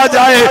دیتا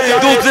جائے،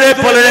 دوسرے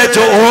پلڑے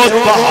چھو اوت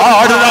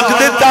پہاڑ رکھ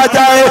دیتا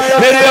جائے،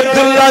 میرے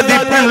عبداللہ دی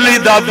پنڈلی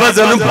دا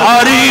وزن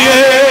بھاری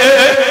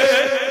ہے۔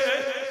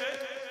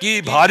 کی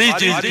بھاری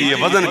چیز کی ہے،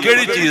 وزن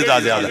کیڑی چیز دا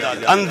زیادہ؟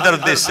 اندر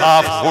دے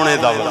صاف ہونے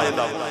دا وزن،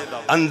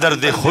 اندر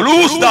دے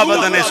خلوص دا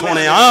وزن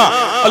سونے۔ ہاں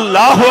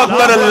اللہ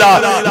اکبر اللہ۔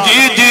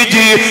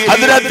 جی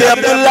حضرت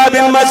عبداللہ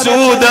بن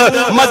مسعود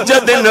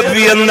مسجد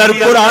نبوی اندر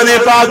قرآن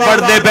پاک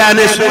پڑھ دے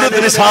پہنے، سورت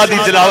نساء دی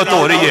تلاوت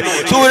ہو رہی ہے،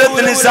 سورت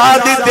نساء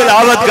دی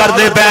تلاوت کر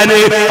دے پہنے،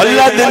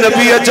 اللہ دے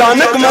نبی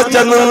اچانک مسجد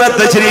اندر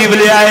تشریف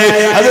لے آئے۔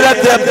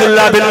 حضرت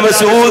عبداللہ بن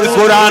مسعود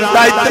قرآن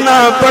کا اتنا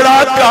بڑا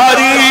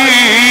قاری،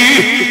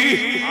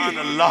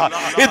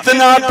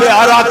 اتنا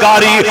پیارا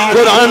قاری،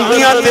 قرآن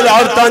دیاں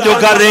تلاوتاں جو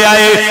کر رہے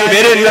آئے،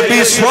 میرے نبی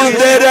سن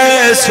دے رہے۔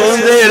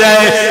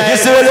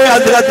 جس ویلے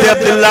حضرت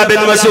عبداللہ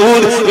بن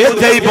مسعود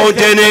ایتھے ہی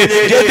پہنچے نے،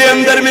 جہدے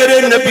اندر میرے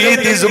نبی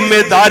دی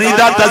ذمہ داری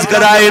دا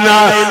تذکرہ ہے نا،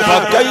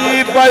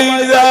 فَكَيْفَ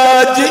إِذَا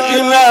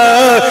جِئْنَا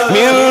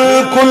مِن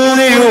كُلِّ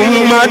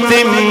أُمَّةٍ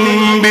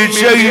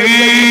بِشَهِيدٍ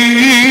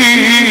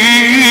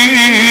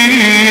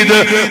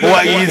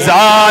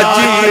وَإِذَا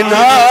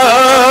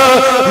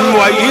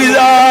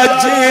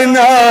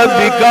جِئْنَا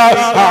بِكَ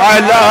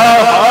عَلَىٰ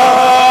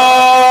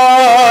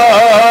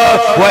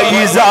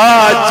وَإِذَا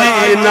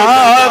جِئْنَا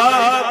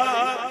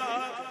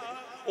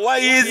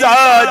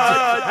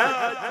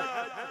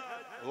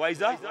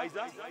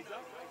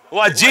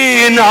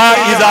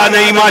اِذَا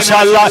نہیں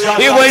ماشاءاللہ،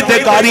 یہ وہی تے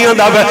قاریاں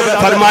دا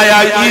فرمایا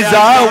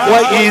اِذَا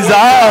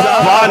وَإِذَا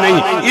وا نہیں،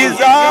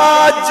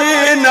 اِذَا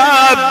جِئْنَا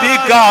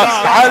بِكَ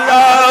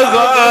عَلَىٰ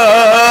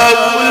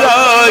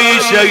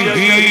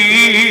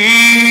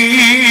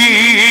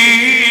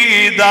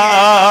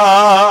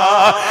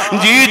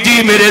جی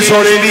جی میرے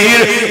سونے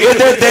ویر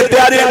ادھے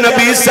پیارے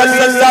نبی صلی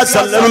اللہ علیہ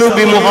وسلم نو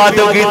بھی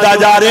مخاطب کیتا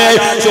جا رہے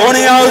ہیں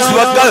سونیا اس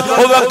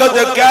وقت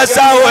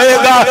کیسا ہوئے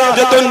گا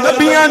جب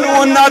نبیاں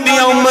نو انہاں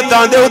دیاں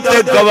امتاں دے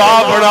اوتے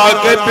گواہ بنا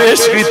کے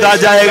پیش کیتا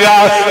جائے گا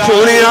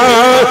سونیا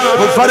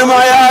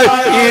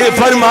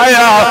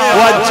فرمایا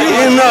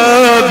وجینا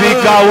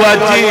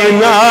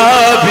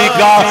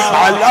بکا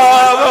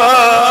علاوہ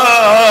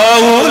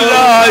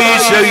اولائی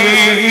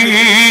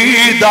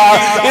شہیدہ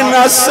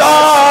انہاں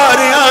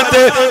ساریاں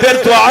تے پھر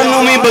تو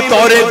عنومی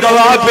بطور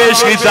گواہ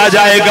پیش کیتا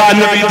جائے گا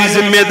نبی دی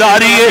ذمہ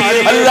داری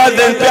ہے اللہ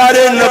دن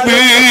پیارے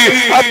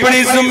نبی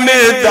اپنی ذمہ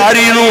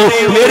داری نو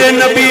میرے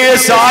نبی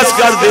احساس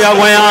کر دیا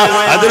ہویا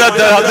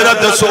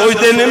حضرت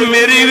سوچ دے نے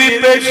میری بھی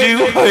پیشی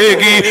ہوئے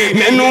گی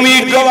مینوں بھی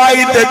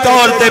گواہی تے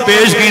طور تے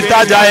پیش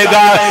کیتا جائے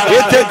گا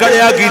ایتھے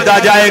کھڑیا کیتا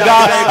جائے گا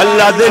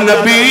اللہ دے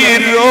نبی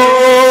رو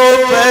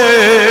پہ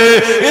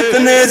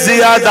اتنے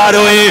زیادہ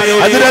روئے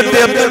حضرت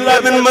عبداللہ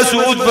بن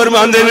مسعود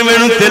فرماندے نے میں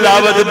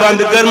تلاوت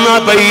بند کرنا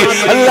پئی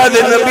اللہ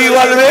دے نبی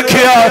وال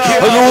ویکھیا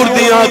حضور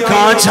دیاں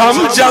اکھاں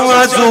چھم چھم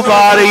آنسو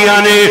پا رہیاں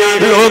نے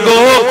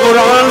لوگوں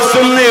قرآن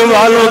سننے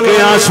والوں کے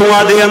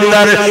آنسواں دے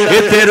اندر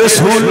ایتھے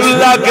رسول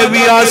اللہ کے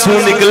بھی آنسو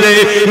نکلے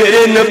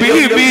میرے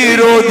نبی بھی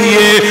رو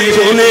دیے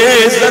سنے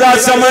ذرا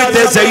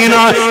سمجھتے صحیح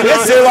نہ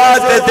ایسے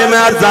واسطے تے میں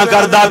عرضاں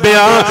کردہ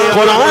پیا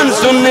قرآن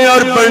سننے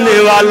اور پڑھنے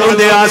والوں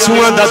دے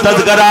آنسواں دا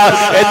تذکرہ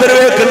ادھر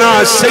ایکنا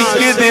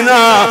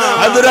سیدنا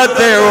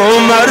حضرت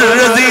عمر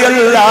رضی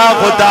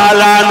اللہ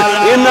تعالیٰ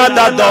انہاں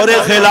دا دور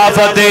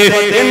خلافت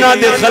ہے انہاں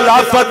دے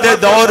خلافت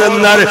دور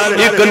اندر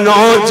ایک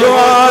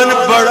نوجوان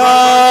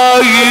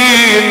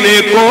بڑائی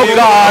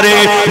نیکوکار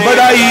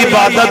بڑائی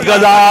عبادت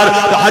گزار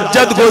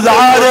تہجد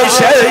گزار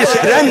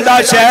رہندہ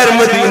شہر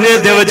مدینے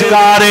دے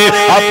وچکار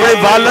اپنے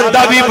والد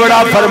دا بھی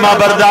بڑا فرما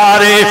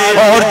بردار ہے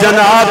اور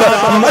جناب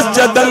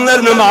مسجد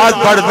اندر نماز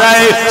پڑھتا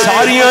ہے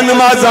ساریاں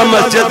نمازاں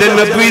مسجد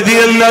نبوی دی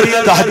اندر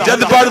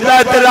تہجد پڑھتا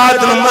ہے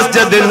تلاوت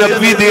مسجد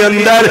نبوی دی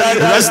اندر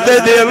رستے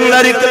دے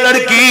اندر ایک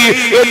لڑکی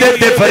ایدے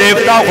تے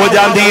فریفتہ ہو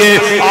جاندی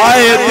ہے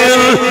آئے دل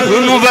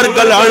انور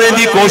گلانے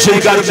دی کوشش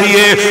کرتی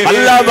ہے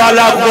اللہ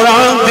والا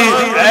قرآن دی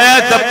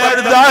ایت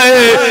پڑھتا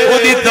ہے وہ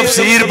دی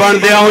تفسیر بن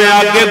دیا ہوئے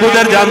آگے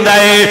گزر جاندہ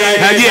ہے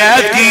جی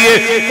ایت کی ہے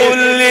قُلْ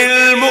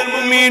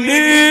لِلْمُؤْمِنِينَ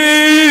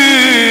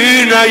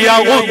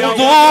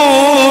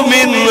يَغُضُّوا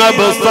مِنْ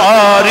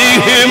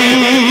أَبْصَارِهِمْ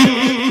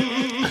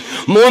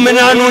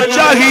مومنانو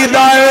چاہی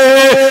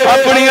دائے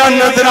اپنی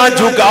نظرہ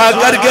جھکا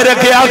کر کے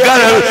رکھیا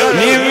کر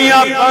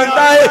نیویاں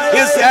پانتا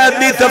ہے اس عید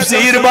دی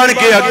تفسیر بن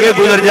کے اگے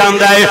گزر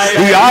جاندہ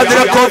ہے یاد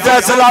رکھو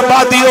فیصلہ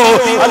بادیو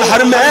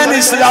الحرمین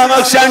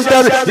اسلامک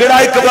سینٹر جڑا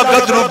ایک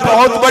وقت نو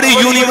بہت بڑی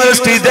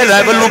یونیورسٹی دے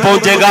لیول نو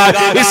پہنچے گا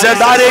اس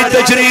ادارے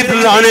تشریف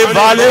لانے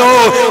والے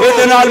ہو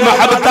اتنال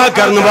محبتہ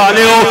کرنے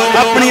والے ہو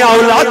اپنی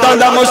اولاداں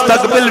دا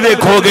مستقبل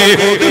ویکھو گے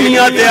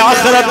دنیا تے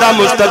آخرت دا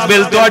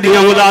مستقبل تو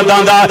اڈیاں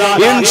اولاداں دا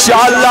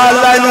انشاءاللہ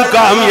اللہ انہوں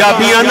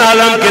کامیابیاں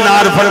نالم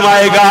کنار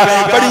فرمائے گا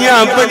بڑیاں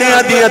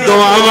بڑیاں دیاں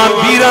دعاواں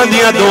پیراں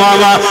دیاں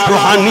دعاواں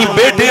روحانی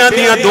بیٹیاں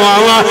دیاں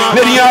دعاواں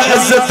میریاں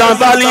عزتاں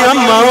والیاں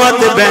ماواں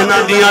تے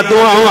بہناں دیاں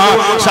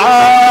دعاواں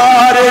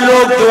سارے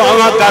لوگ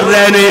دعاواں کر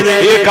رہے نے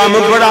یہ کام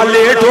بڑا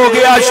لیٹ ہو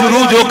گیا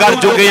شروع جو کر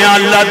چکے ہیں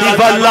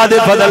اللہ دے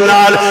فضل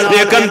نال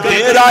لیکن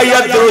دیر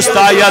آیت درست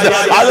آیت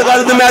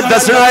الغرض میں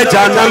دسنا ہے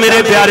جاننا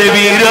میرے پیارے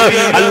ویر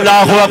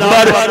اللہ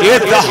اکبر یہ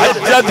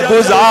تہجد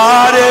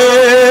گزارے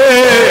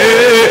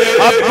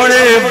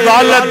اپنے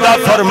والد دا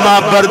فرما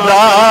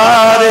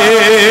بردار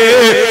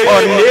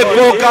اور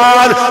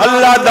نیکوکار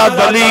اللہ دا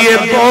ولی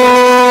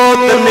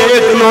بہت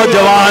نیک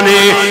نوجوان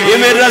ہے یہ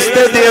میں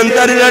رستے دے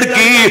اندر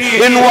لڑکی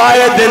انہوں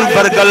آئے دن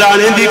پر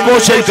گلانے دی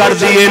کوشش کر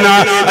دیئے نا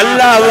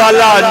اللہ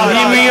والا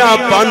نیمیاں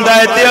پاندہ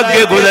ہے تے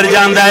اگے گزر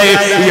جاندہ ہے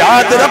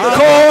یاد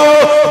رکھو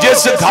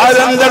جس گھر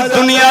اندر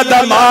دنیا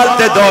دا مال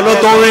تے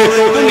دولت ہوئے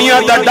دنیا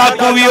دا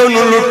ڈاکو بھی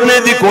انہوں لٹنے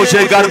دی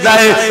کوشش کرتا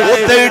ہے وہ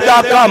تے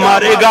ڈاکا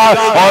مارے گا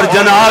اور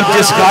جناب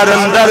جس گھر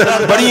اندر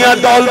بڑیاں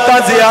دولتہ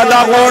زیادہ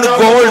ہون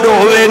گولڈ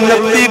ہوئے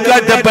نقدی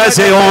کٹ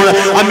پیسے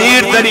ہون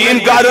امیر ترین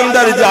گھر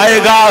اندر جائے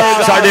گا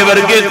ساڑھے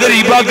ورگے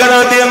غریبہ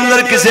گھران دے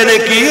اندر کسی نے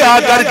کی آ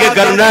کر کے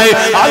کرنا ہے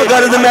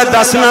الغرض میں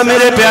دسنا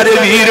میرے پیارے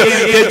ویر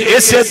کہ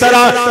اسی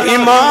طرح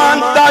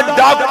ایمان دا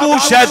ڈاکو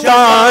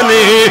شیطان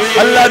ہے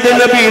اللہ دے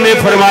نبی نے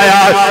فرمایا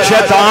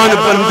شیطان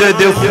بندے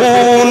دے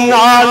خون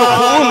نال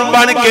خون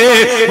بن کے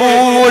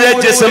پورے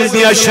جسم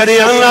دیا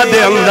شریعہ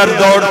دے اندر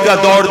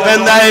دوڑ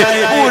پہندہ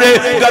ہے پورے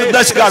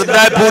گردش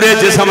کرتا ہے پورے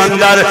جسم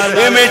اندر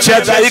میں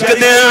شیطان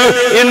ایک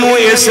دیں انہوں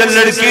اس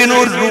لڑکی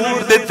نو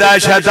روٹ دیتا ہے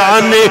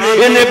شیطان نے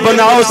انہیں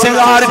بناؤ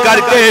سنگار کر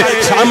کے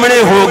سامنے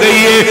ہو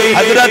گئی ہے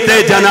حضرت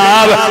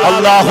جناب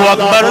اللہ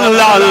اکبر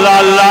اللہ اللہ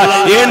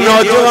اللہ یہ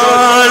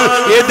نوجوان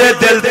یہ دے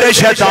دل تے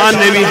شیطان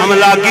نے بھی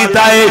حملہ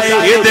کیتا ہے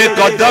یہ دے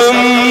قدم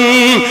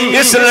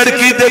اس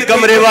لڑکی دے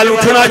کمرے وال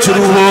اٹھنا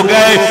شروع ہو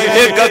گئے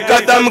ایک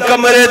قدم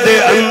کمرے دے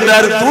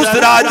اندر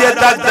دوسرا جے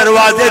تک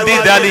دروازے دی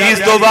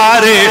دہلیز تو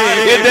باہر ہے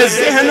یہ دے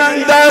ذہن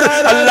اندر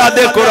اللہ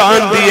دے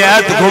قرآن دی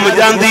ایت گھوم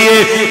جان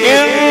دیئے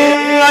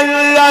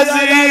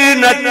الذین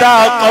الذین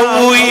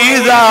اتقوا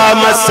اذا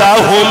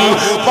مسهم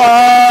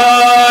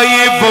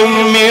طائف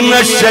من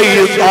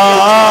الشیطان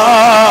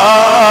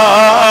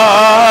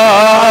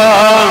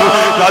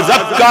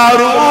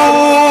تذکروا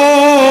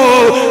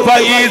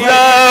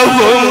فاذا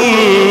هم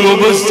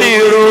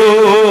مبصرون۔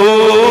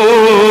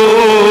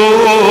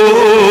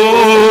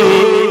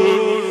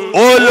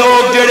 او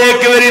لوگ جڑے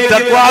ایک باری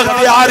تقوی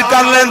اختیار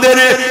کر لیندے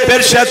نے پھر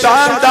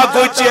شیطان دا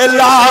کوئی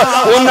چیلا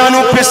انہاں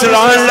نوں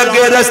پھسلان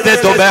لگے، رستے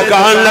تو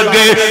بہکان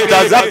لگے،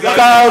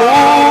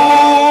 تذکروا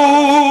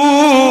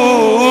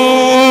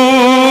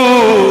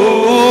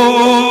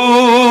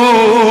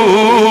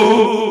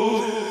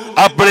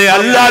اپنے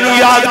اللہ نو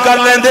یاد کر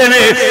لیندے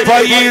نے،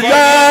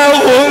 فَإِذَا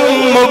هُمْ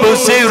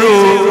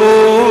مُبْصِرُونَ،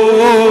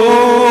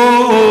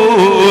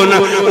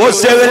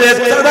 اسے ویلے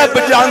تڑپ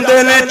جاندے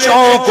نے،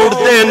 چونک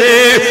اڑتے نے،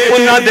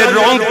 انہاں دے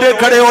رونگٹے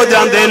کھڑے ہو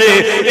جاندے نے۔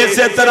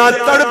 اسی طرح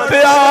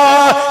تڑپیا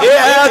اے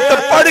آیت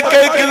پڑھ کے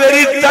ایک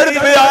میری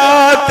تڑپیا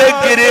تے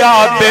گریا،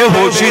 بے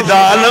ہوشی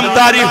دا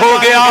علمداری ہو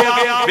گیا،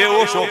 بے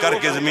ہوش ہو کر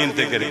کے زمین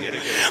تے گرے۔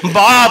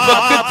 باپ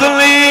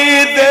کتنی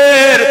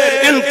دیر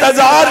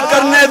انتظار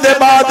کرنے دے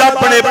بعد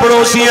اپنے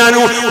پڑوسیاں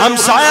نو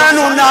ہمسایاں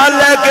نو نال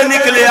لے کے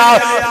نکلیا،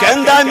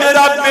 کہندا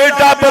میرا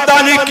بیٹا پتہ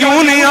نہیں کیوں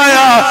نہیں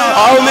آیا،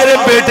 آؤ میرے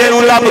بیٹے نو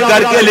لب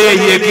کر کے لے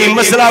یہ کی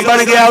مسئلہ بن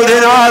گیا اودے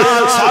نال۔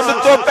 سب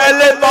تو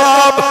پہلے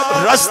باپ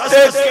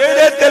رستے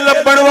کیڑے تے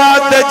لبن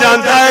واسطے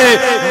جاندا ہے،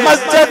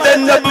 مسجد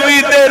نبوی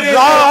دے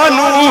راہ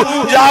نو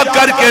جا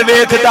کر کے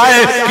ویکھدا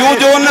ہے، کیوں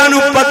جو انہاں نو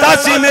پتہ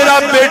سی میرا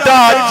بیٹا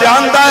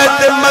جاندا ہے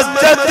تے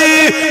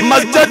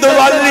مسجد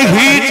والی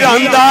ہی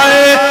جاندا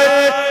ہے۔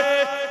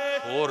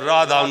 اور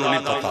راہ دا انہوں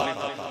نہیں پتا،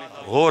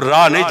 وہ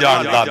راہ نہیں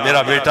جانتا،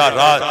 میرا بیٹا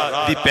راہ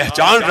دی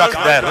پہچان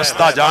رکھتا ہے،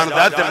 رستہ جانتا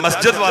ہے تے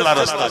مسجد والا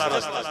رستہ۔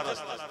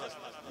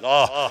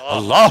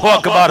 اللہ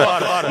اکبر،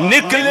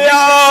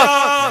 نکلیا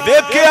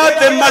دیکھیا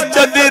تے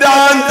مسجد دی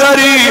راہ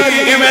اندری،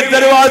 میں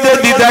دروازے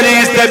دی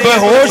دہلیز تے بے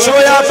ہوش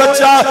ہویا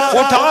بچہ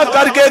اٹھا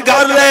کر کے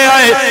گھر لے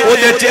آئے، وہ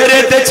دے چہرے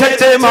تے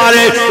چھٹے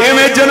مارے،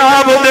 میں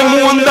جناب وہ دے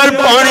منہ اندر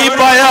پانی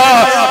پایا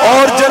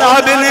اور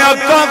جناب انہیں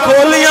اکھاں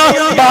کھولیاں،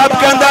 باپ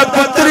کہندا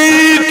پتری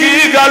کی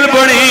گل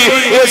بنی،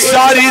 یہ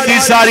ساری دی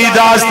ساری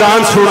داستان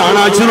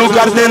سنانا شروع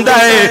کر دیندہ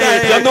ہے۔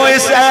 جدوں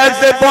اس آیت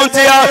تے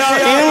پہنچیا،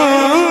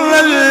 ان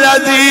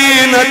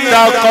الذین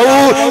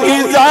اتقوا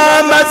اذا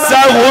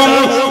مسهم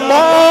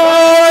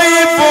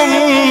طائف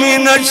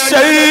من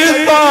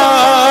الشیطان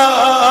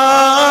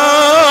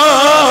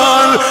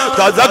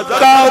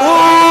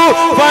تذکروا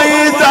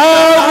فاذا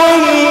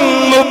هم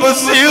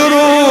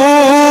مبصرون۔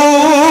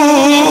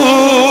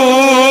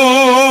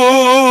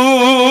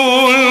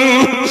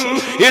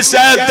 اس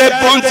آیت تے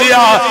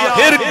پہنچیا،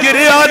 پھر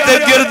گریا تے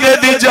گردے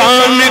دی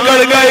جان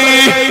نکل گئی۔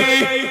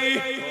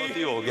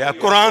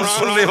 قرآن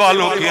سننے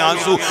والوں کی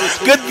آنسو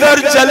کدھر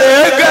چلے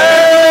گئے؟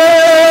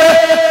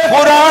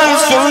 قرآن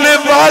سننے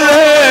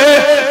والے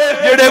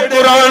جڑے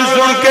قرآن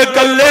سن کے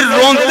کلے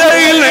روندے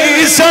ہی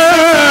نہیں سن۔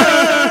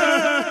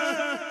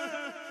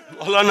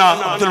 مولانا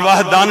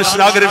عبدالواحد دانش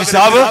ناگروی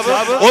صاحب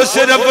وہ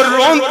صرف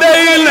روندے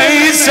ہی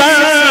نہیں سن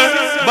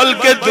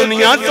بلکہ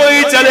دنیا تو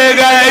ہی چلے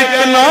گئے۔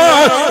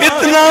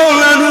 اتنا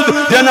انہوں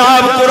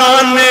جناب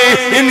قرآن نے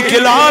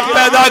انقلاب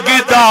پیدا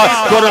کیتا،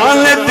 قرآن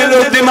نے دل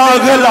و دماغ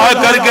ہلا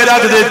کر کے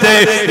رکھ دیتے۔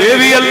 یہ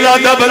بھی اللہ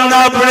دا بندہ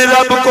اپنے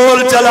رب کول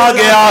چلا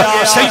گیا۔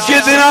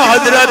 سیدنا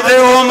حضرت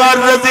عمر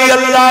رضی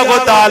اللہ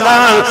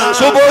تعالیٰ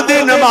صبح دی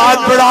نماز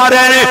پڑھا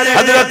رہے ہیں،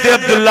 حضرت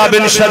عبداللہ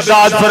بن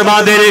شداد فرما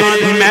دے رہے،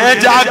 میں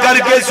جا کر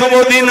کے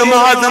صبح دی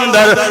نماز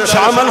اندر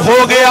شامل ہو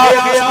گیا،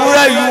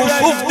 سورہ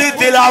یوسف دی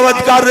تلاوت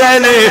کر رہے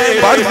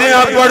ہیں، پڑھ دیا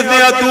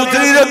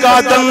دوسری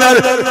رکعت اندر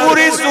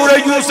پوری سورہ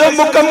یوسف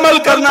مکمل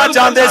کرنا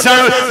چاہتے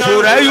سن،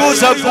 سورہ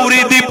یوسف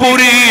پوری دی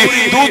پوری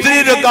دوسری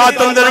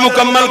رکعت اندر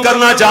مکمل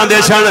کرنا چاہتے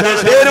سن۔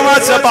 13واں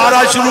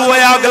سپارہ شروع ہوا،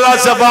 اگلا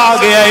صفحہ آ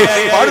گیا ہے،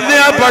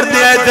 پڑھ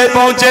دیا تے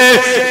پہنچے،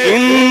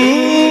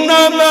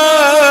 انما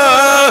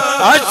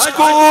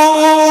اشکو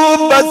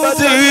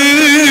بثی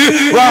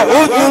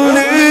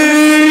وحزنی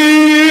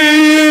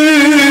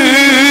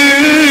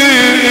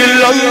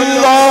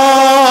اللہ۔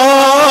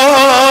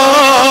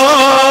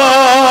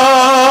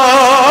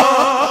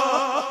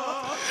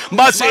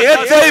 بس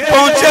ایتے ہی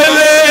پہنچے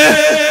لے،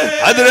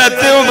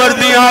 حضرت عمر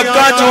دی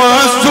آنکھاں جو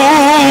آنسو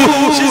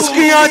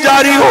شسکیاں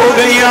جاری ہو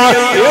گئیاں،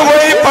 یہ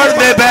وہی پڑھ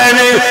دے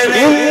بہنے،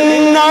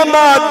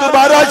 انما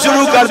دوبارہ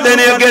شروع کر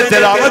دینے اگے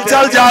تلاوت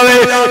چل جاوے،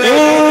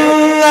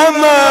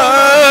 انما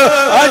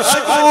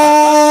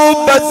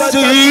اشکو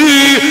بثی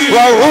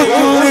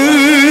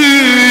وحزنی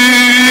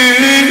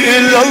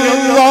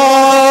اللہ۔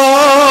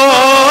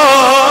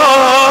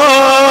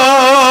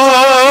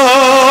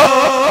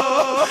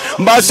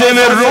 بس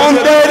میں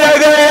روندے رہ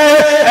گئے،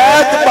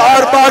 ایت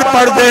بار بار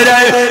پڑھ دے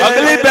رہے،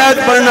 اگلی بیت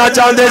پڑھنا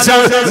چاہتے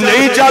سن،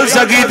 نہیں چل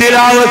سکی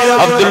تلاوت۔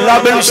 عبداللہ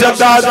بن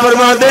شداد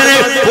فرما دے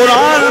رہے،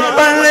 قرآن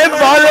پڑھنے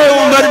والے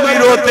عمر بھی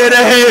رو روتے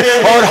رہے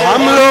اور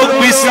ہم لوگ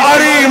بھی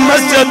ساری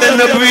مسجد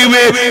نبوی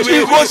میں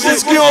چیخوں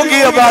سسکیوں کی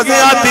آوازیں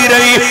آتی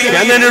رہی،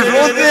 کہنے نے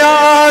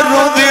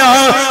روندیاں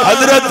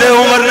حضرت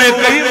عمر نے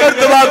کئی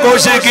مرتبہ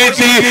کوشش کی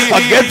تھی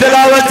اگے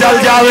تلاوت چل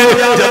جاوے،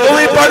 جدوں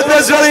ہی پڑھتے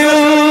سنی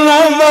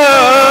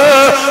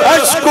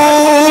اشکو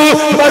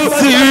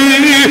بسی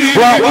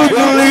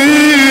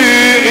وعدلی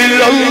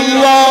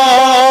الاللہ،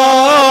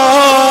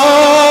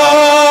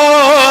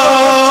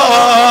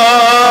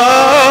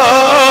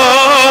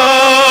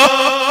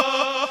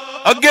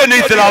 اگے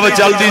نہیں تلاوت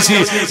چل دی سی،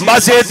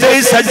 بس ایتے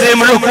ہی سجدے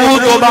رکوع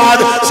تو بعد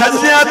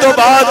سجدیاں تو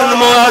بعد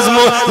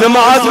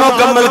نماز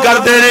مکمل کر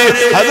دے رہے۔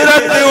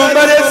 حضرت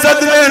عمر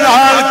صدمے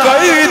نال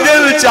کئی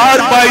دل چار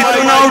پائی تو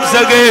نہ اٹھ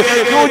سکے،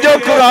 کیوں جو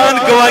قرآن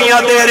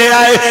گواہیاں دے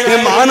رہا ہے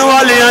ایمان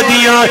والیاں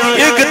دیاں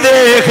ایک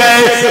دیکھ ہے،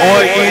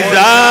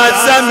 وَإِذَا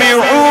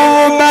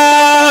سَمِعُوا مَا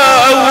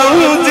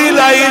أُنزِلَ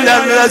إِلَى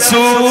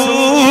الرَّسُولِ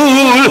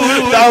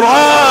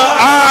تَرَىٰ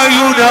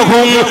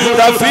أَعْيُنَهُمْ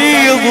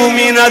تَفِيضُ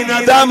مِنَ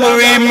الدَّمْعِ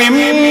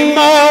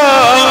مِمَّا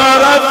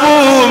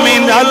عَرَفُوا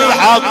مِنَ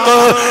الْحَقِّ،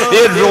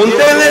 یہ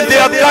روندے نے تے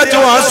اکا جو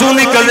آنسو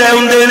نکل رہے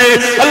ہوندے نے،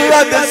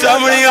 اللہ کے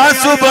سامنے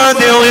آنسو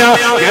باندھے ہویا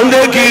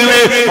کہندے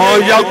کیویں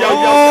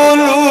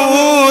وَيَقُولُونَ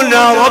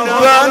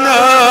رَبَّنَا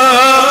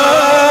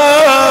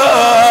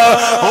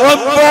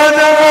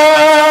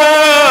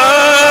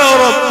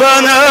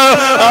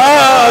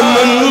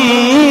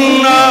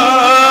آمنا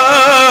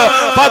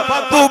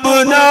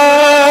فاكتبنا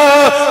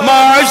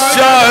مع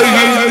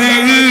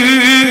الشاهدين۔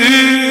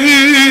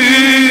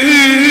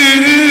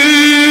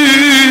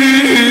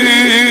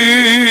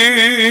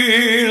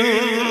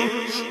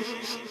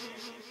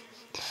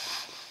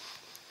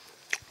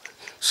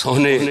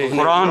 سونے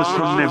قرآن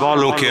سننے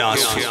والوں کے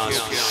آنسو،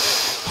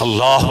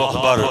 اللہ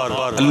اکبر،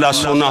 اللہ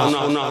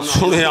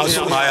سنے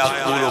سنایا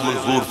قول و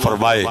منظور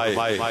فرمائے۔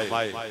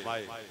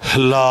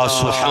 اللہ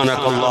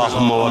سبحانک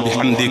اللہم و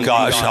بحمدک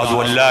اشہد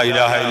ان لا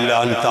الہ الا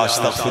انت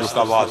استغفرک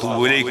و اتوب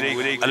الیک۔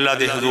 اللہ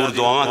دے حضور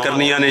دعاواں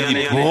کرنیاں نے جی،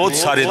 بہت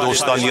سارے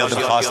دوستانیاں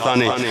درخواستاں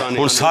نے،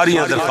 ان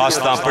ساریاں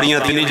درخواستاں پڑھیاں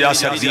تے نہیں جا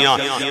سکتیاں،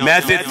 میں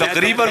تے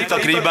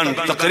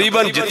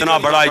تقریباً جتنا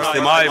بڑا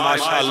اجتماع ہے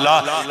ماشاءاللہ،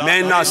 میں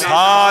انہاں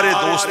سارے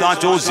دوستاں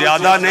چوں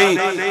زیادہ نہیں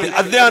تے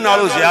ادھیاں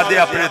نالوں زیادہ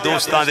اپنے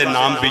دوستاں دے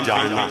نام بھی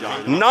جاننا،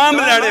 نام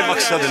لینے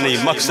مقصد نہیں،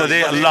 مقصد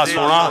ہے اللہ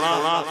سونا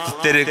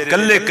تیرے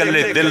کلے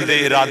کلے دل دے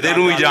ارادے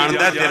نو ہی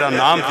جانتا ہے، تیرا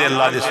نام تے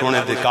اللہ دے سونے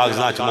دے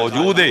کاغذات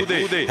موجود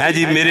ہے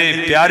جی۔ میرے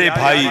پیارے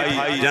بھائی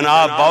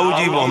جناب باؤ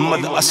جی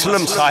محمد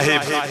اسلم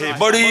صاحب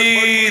بڑی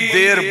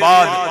دیر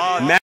بعد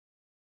میں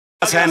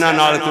سینہ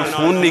نال کوئی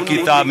فون نہیں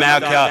کیتا، میں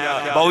آکھیا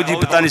باؤ جی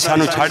پتہ نہیں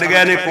سانو چھڑ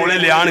گئے نے کولے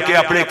لے آن کے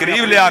اپنے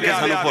قریب لے آکے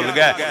سانو بھول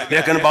گئے،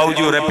 لیکن باؤ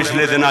جی اور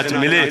پچھلے دناں چ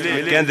ملے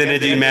کہندے نے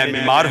جی میں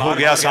بیمار ہو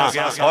گیا ساں،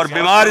 اور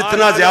بیمار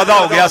اتنا زیادہ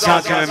ہو گیا ساں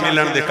کہ میں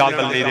ملن دے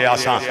قابل نہیں رہا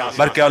ساں،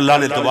 بلکہ اللہ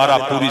نے دوبارہ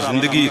پوری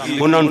زندگی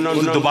انہوں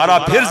نے دوبارہ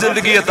پھر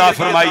زندگی عطا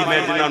فرمائی۔ میں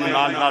جنہاں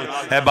نال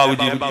ہے باؤ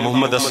جی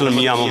محمد اسلم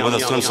میاں محمد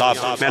اسلم صاحب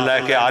میں لے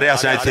کے آ رہا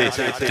ساں تھے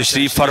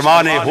تشریف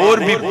فرمانے، اور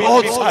بھی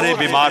بہت سارے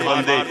بیمار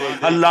بندے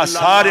اللہ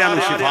سارے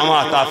انہوں شفاواں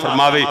عطا فرماوے۔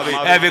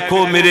 اے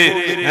ویکھو میرے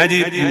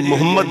جی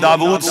محمد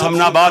داود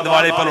سمن آباد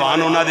والے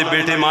پہلوان انہاں دے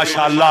بیٹے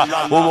ماشاءاللہ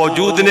وہ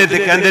موجود نے تے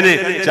کہندے نے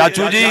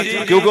چاچو جی،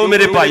 کیونکہ وہ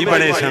میرے بھائی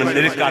بڑے سن،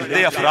 میرے گھر دے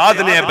افراد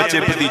نے بچے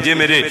بھتیجے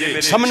میرے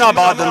سمن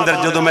آباد اندر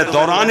جدوں میں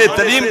دوران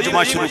تعلیم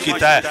جمع شروع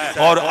کیتا ہے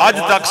اور اج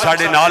تک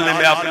ساڈے نال نے،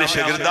 میں اپنے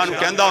شاگرداں نوں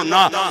کہندا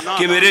ہوندا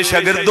کہ میرے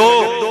شاگردو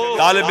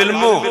طالب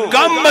علموں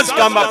کم از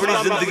کم اپنی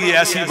زندگی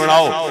ایسی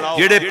بناؤ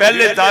جڑے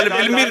پہلے طالب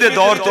علمی دے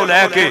دور تو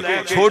لے کے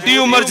چھوٹی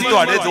عمر چ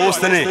تواڈے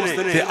دوست نے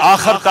تے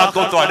آخر تک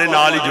وہ تواڈے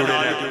نال ہی جڑے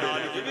رہے۔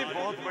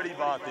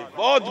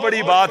 بہت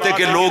بڑی بات ہے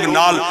کہ لوگ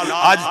نال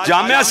آج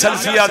جامعہ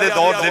سلفیہ دے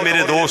دور دے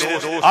میرے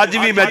دوست آج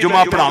بھی میں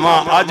جمعہ پڑھاواں،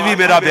 آج بھی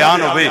میرا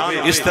بیان ہوئے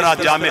اس طرح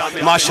جامعہ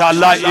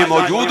ماشاءاللہ یہ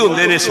موجود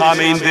ہوندے نے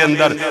سامعین دے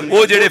اندر،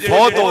 وہ جڑے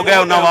فوت ہو گئے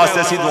انہاں واسطے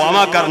اسی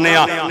دعاواں کرنے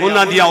ہاں،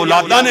 انہاں دیاں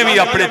اولاداں نے بھی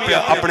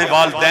اپنے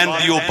والدین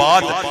دیو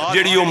بات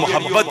جڑی وہ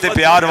محبت تے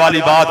پیار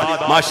والی بات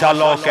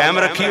ماشاءاللہ وہ قائم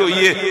رکھی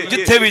ہوئی ہے،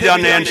 جتھے بھی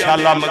جانے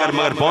انشاءاللہ مگر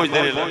پہنچ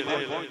دینے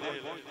لگے۔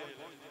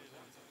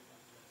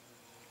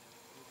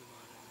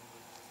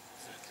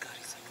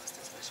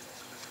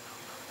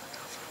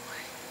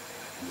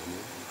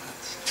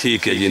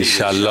 ٹھیک ہے جی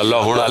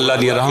انشاءاللہ اللہ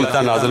دی رحمتہ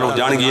نازل ہو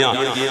جان گیاں۔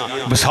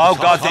 بسا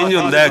اوقات انج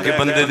ہوندا ہے کہ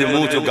بندے دے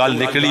منہ چوں گل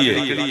نکلی ہے،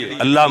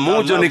 اللہ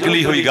منہ چوں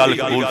نکلی ہوئی گل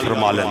قبول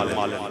فرما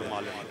لیندا۔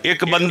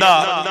 ایک بندہ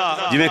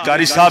جویں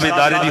قاری صاحب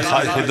ادارے دی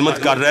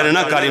خدمت کر رہے ہیں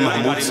نا، قاری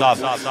محبوب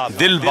صاحب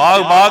دل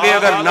باغ ہے،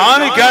 اگر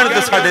نام ہی کہن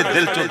تے ساڈے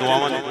دل چوں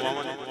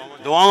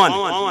دعاواں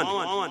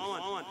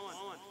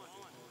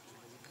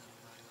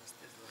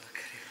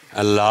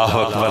اللہ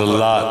اکبر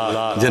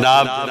اللہ.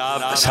 جناب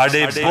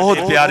ساڑھے بہت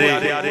پیارے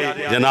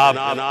جناب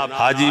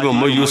حاجی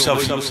محمد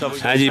یوسف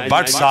ہیں جی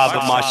بٹ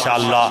صاحب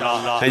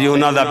ماشاءاللہ ہیں جی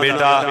انہوں دا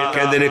بیٹا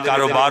کہندے نے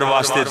کاروبار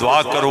واسطے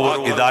دعا کرو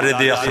ادارے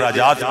دے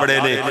اخراجات بڑے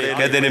نے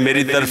کہندے نے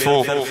میری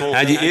طرفوں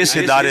ہیں جی اس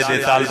ادارے دے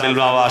طالب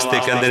علماء واسطے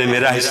کہندے نے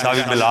میرا حصہ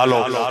بھی ملا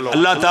لو.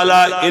 اللہ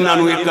تعالیٰ انہاں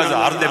نو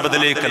 1000 دے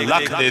بدلے 1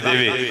 لاکھ دے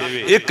دے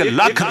 1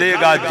 لاکھ دے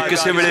گا.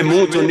 کسے ویلے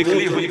منہ چوں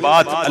نکلی ہوئی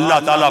بات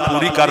اللہ تعالیٰ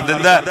پوری کر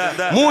دیندا ہے.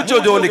 منہ چوں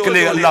جو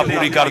نکلے اللہ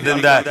پوری کر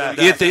دیندا ہے.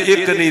 یہ تے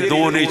 1 نہیں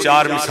 2 نہیں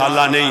 4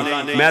 مثالہ نہیں.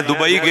 میں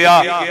دبئی گیا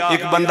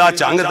ایک بندہ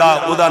چنگ دا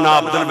او دا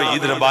نام عبد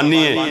المجید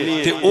ربانی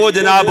ہے تے او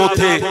جناب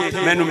اوتھے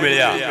مینوں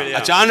ملیا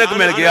اچانک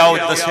مل گیا. او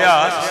دسیا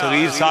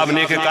صغیر صاحب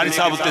نے کہ قاری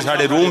صاحب اوتے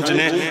ساڈے روم چ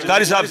نے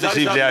قاری صاحب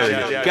تشریف لے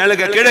آئے. کہنے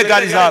لگا کیڑے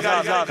قاری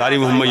صاحب؟ قاری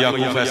محمد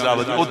یعقوب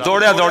فیصلابادی. او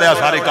دوڑیا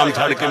سارے کام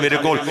چھڑ کے میرے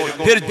کول.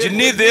 پھر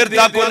جنی دیر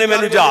تک انہیں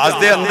مینوں جہاز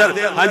دے اندر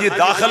ہاں جی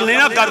داخل نہیں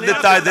نہ کر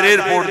دیتا ادھر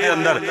ایئرپورٹ دے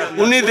اندر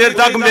انی دیر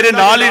تک میرے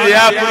نال ہی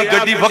رہیا. اپنی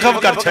گڈی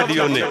وقف کر چھڈی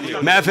انہیں.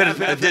 میں پھر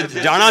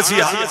جانا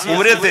سی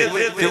عمرے تے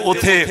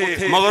اوتھے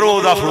مگر او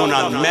دا فون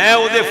آ میں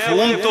او دے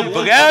فون تو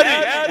بغیر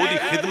او دی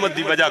خدمت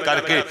دی وجہ کر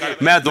کے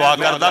میں دعا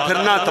کردا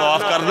پھرنا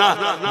طواف کرنا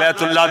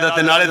بیت اللہ دے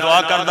تے نالے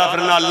دعا کردا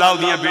پھرنا اللہ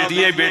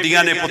اودیاں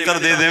بیٹیاں نے پتر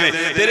دے دیویں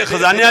تیرے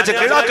خزانیاں چ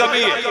کیڑا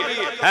کمی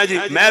ہے جی.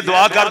 میں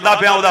دعا کردا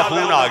پیا او دا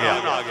فون آ گیا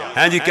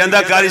ہیں جی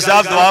کہندا قاری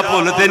صاحب دعا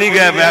بھولتے نہیں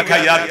گئے. میں کہا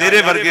یار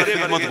تیرے ورگے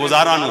خدمت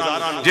گزاراں نو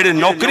جڑے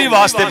نوکری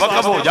واسطے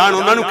وقف ہو جان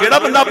انہاں نو کیڑا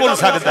بندہ بھول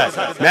سکدا ہے.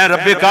 میں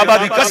رب کعبہ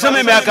دی قسم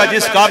ہے میں کہا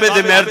جس کعبے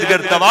دے میں ارد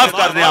گرد طواف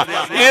کر رہا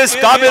اس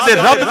کعبے دے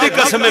رب دی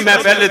قسم میں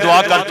پہلے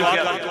دعا کر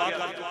چکا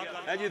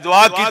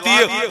دعا کیتی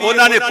ہے.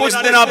 انہوں نے کچھ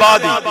دنوں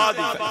بعد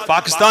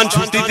پاکستان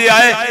چھٹی تے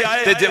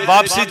آئے تے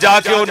واپسی جا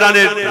کے انہوں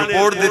نے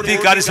رپورٹ دیتی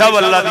قاری صاحب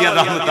اللہ دیا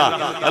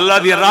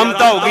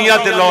رحمتاں ہو گئیاں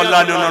تے لو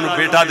اللہ نے انہوں نے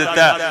بیٹا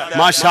دیتا ہے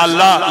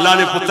ماشاءاللہ. اللہ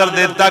نے پتر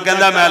دیتا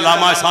کہندا میں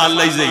علامہ احسان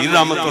اللہ ظہیر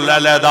رحمت اللہ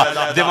علیہ دا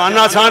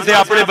دیوانہ سان تے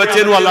اپنے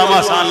بچے نو علامہ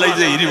احسان اللہ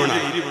ظہیر ہی بنا.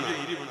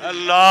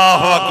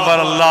 اللہ اکبر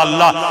اللہ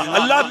اللہ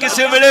اللہ.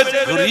 کسے ویلے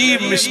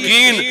غریب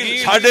مسکین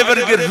ساڈے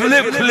ورگے رلے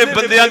کھلے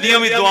بندیاں دیاں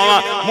وی دعاواں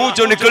منہ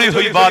چوں نکلی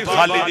ہوئی بات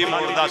خالی دی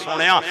موڑدا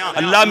سونیا.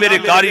 اللہ میرے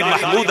قاری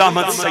محمود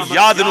احمد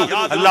سیاد نو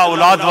اللہ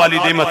اولاد والی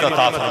نعمت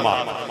عطا فرما.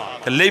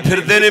 کلے پھر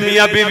دے نے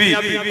میاں بیوی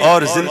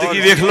اور زندگی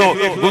ویکھ لو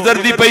گزر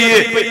دی پئی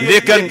ہے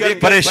لیکن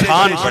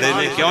پریشان پڑے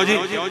نے. کیوں جی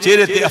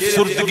چہرے تے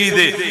افسردگی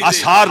دے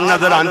آثار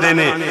نظر آندے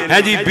نے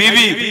ہیں جی.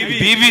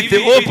 بیوی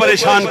تے او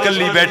پریشان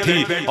کلی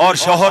بیٹھی اور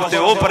شوہر تے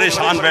او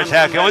پریشان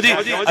بیٹھا ہے. کیوں جی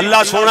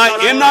اللہ سونا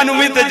انہاں نو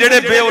وی تے جڑے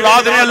بے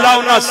اولاد نے اللہ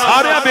انہاں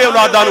سارے بے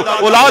اولاداں نو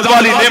اولاد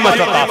والی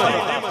نعمت عطا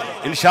فرما.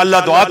 انشاءاللہ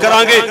دعا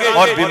کران گے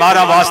اور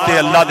بیماراں واسطے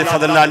اللہ دے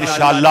فضل نال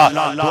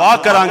انشاءاللہ دعا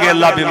کران گے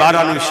اللہ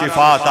بیماراں نو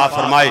شفا عطا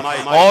فرمائے.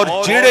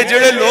 اور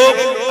جڑے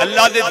لوگ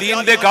اللہ دے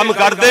دین دے کام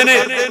کردے نے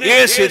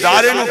اس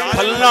ادارے نو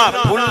پھلنا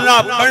پھولنا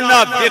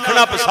پڑھنا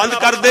دیکھنا پسند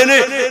کردے نے.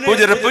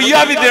 کچھ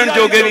روپیہ بھی دین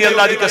جوگے نہیں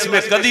اللہ دی قسم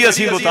کدی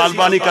اسی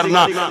مطالبہ نہیں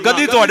کرنا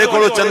کدی تواڈے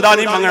کولوں چندہ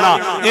نہیں منگنا.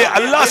 یہ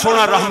اللہ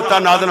سونا رحمتہ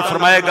نازل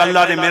فرمائے گا.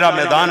 اللہ نے میرا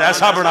میدان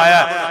ایسا بنایا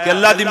ہے کہ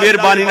اللہ دی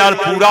مہربانی نال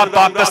پورا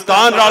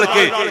پاکستان رل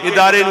کے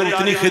ادارے نو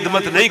اتنی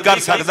خدمت نہیں کر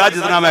سکتا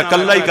جتنا میں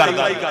کلا ہی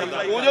کردا.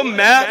 وہ جو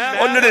میں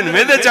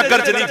 99 دے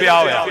چکر چ نہیں پیا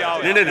ہویا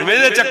 99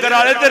 دے چکر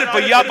والے تے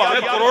روپیہ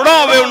بھاویں کروڑاں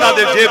ہوے انہاں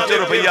دے جیب چ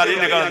روپیہ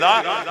نہیں نکلدا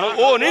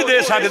او نہیں دے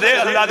سکدے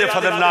اللہ دے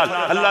فضل نال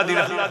اللہ دی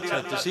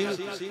رحمت.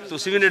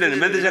 تسی بھی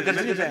 99 دے چکر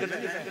چ نہیں پے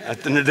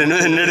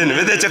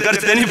 99 دے چکر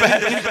چ نہیں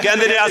پے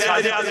کہندے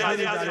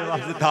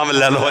نے تھام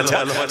لے لو.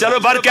 اچھا چلو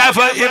بر کیف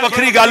یہ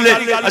وکھری گل ہے.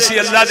 اسی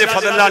اللہ دے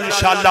فضل نال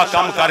انشاءاللہ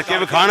کام کر کے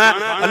وکھانا ہے.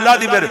 اللہ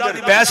دی مہر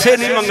پیسے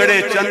نہیں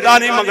منگنے چندہ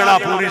نہیں منگنا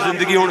پوری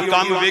زندگی ہن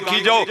کام ویکھی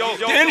جاؤ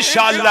کہ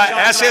انشاءاللہ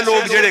ایسے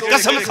لوگ جڑے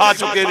قسم کھا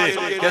چکے نے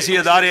کہ اسی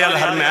ادارے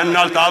الحرمین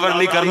نال تعاون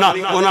نہیں کرنا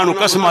انہاں نو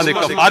قسماں دے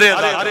کفارے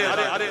ادا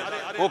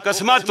وہ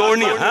قسماں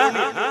توڑنی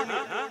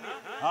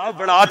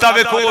بڑھاتا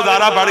ویکھو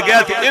ادارہ بڑھ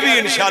گیا کہ یہ بھی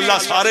انشاءاللہ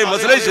سارے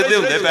مسئلے سدھے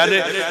ہوندے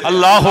پہلے.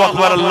 اللہ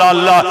اکبر اللہ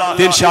اللہ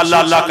تے انشاءاللہ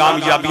اللہ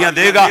کامیابیاں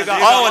دے گا.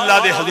 آؤ اللہ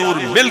دے حضور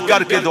مل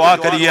کر کے دعا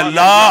کریے.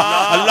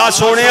 اللہ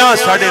سونیا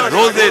ساڈے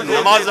روزے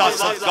نمازاں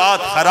صدقات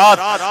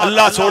خیرات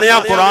اللہ سونیا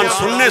قرآن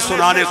سننے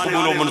سنانے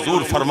قبول و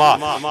منظور فرما.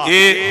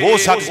 یہ ہو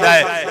سکتا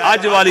ہے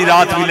اج والی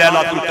رات بھی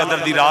لیلۃ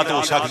القدر دی رات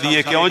ہو سکتی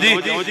ہے. کیوں جی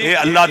یہ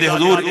اللہ دے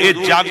حضور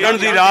یہ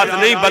جاگن دی رات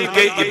نہیں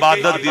بلکہ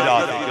عبادت دی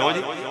رات ہے. کیوں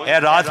جی اے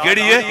رات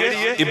کیڑی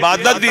ہے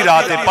عبادت دی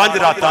رات ہے. 5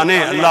 راتاں نے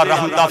اللہ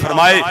رحمتہ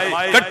فرمائے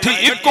کٹھی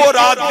اکو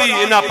رات دی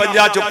انہاں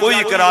 5 چ کوئی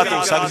ایک رات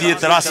ہو سکتی ہے.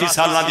 83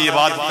 سالاں دی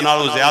عبادت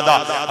نالوں زیادہ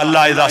اللہ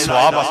ادا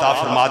ثواب عطا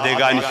فرما دے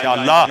گا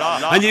انشاءاللہ.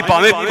 ہاں جی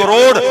پاویں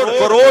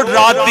کروڑ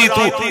رات دی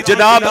تو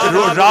جناب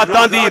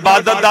راتاں دی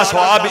عبادت دا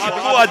ثواب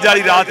اکو اج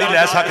والی رات ہی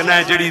لے سکنا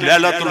ہے جڑی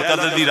لیلۃ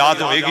القدر دی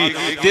رات ہوے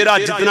گی. تیرا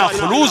جتنا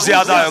خلوص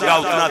زیادہ ہوگا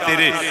اتنا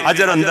تیرے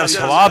اجر اندر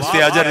ثواب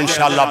تے اجر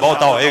انشاءاللہ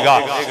بہتا ہوئے گا.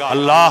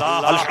 اللہ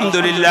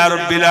الحمدللہ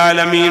رب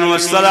العالمین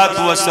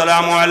والصلاة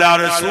والسلام على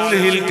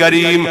رسوله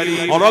الكریم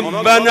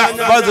ربنا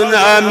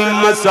احفظنا من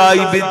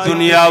مصائب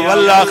الدنیا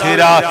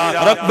والآخرہ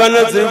ربنا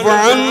اصرف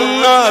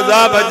عنا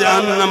عذاب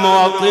جہنم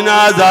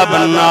وقنا عذاب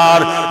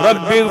النار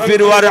رب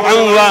اغفر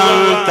وارحم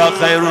وانت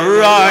خیر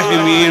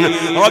الراحمین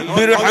رب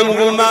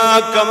ارحمهما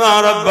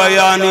كما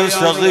ربياني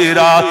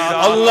صغيرا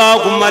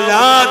اللهم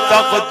لا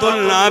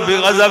تقتلنا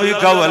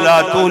بغضبك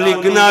ولا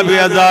تهلكنا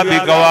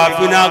بعذابك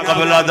وعافنا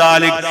قبل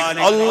ذلك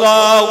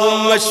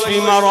اللهم اشف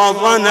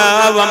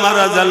مرضنا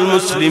ومرض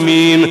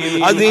المسلمين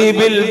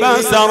اذهب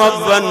البأس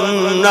رب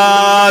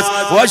الناس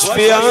واشف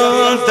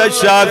أنت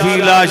الشافي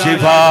لا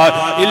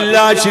شفاء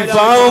إلا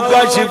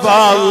شفاؤك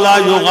شفاء لا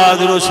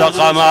يغادر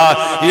سقما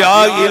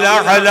يا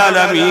إله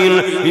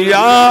العالمين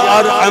يا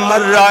أرحم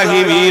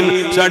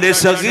الراحمين ساڑے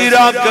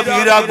صغیرہ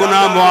کبیرہ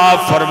گناہ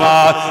معاف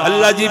فرما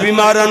اللہ جی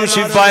بیماران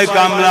شفاء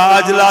کاملہ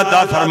عاجلہ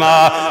عطا فرما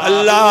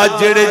اللہ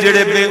جڑے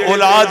جڑے بے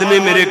اولاد نے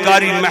میرے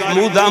قاری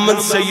محمود احمد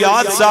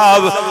سیاد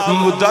صاحب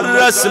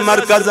مدرس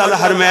مرکز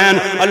الحرمین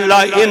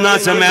اللہ انہا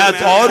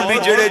سمیت اور بھی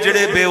جڑے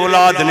جڑے بے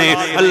اولاد نے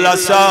اللہ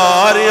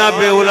ساریاں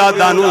بے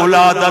اولادانو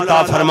اولاد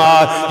عطا فرما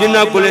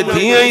جنہاں کلے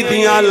دیاں ہی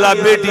دیاں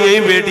اللہ بیٹیاں ہی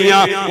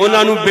بیٹیاں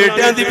انہاں نو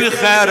بیٹیاں دی بھی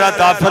خیر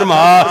عطا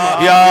فرما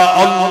یا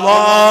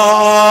اللہ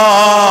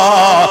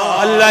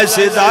اللہ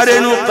سے دارے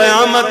نو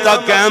قیامت تا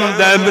قائم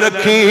دائم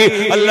رکھی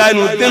اللہ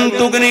نو دن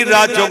تگنی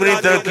رات چگنی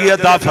ترقی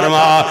عطا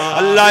فرما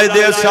اللہ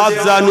دے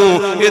اساتذہ نو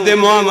دے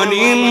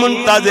معامنین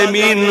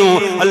منتظمین نو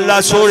اللہ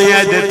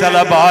سونے دے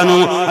طلبانو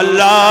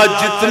اللہ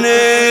جتنے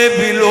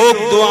بھی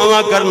لوگ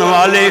دعاواں کرنے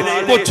والے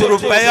کچھ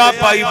روپیہ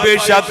پائی بے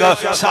شک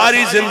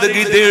ساری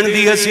زندگی دین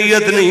دی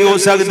حیثیت نہیں ہو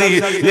سکتی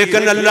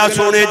لیکن اللہ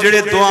سونے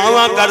جڑے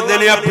دعاواں کر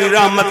دینے اپنی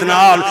رحمت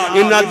نال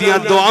انہاں دیاں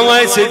دعاواں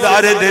اس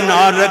ادارے دے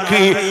نال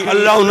رکھی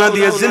اللہ انہاں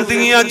دیاں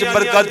زندگیاں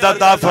برکت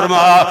عطا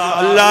فرما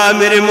اللہ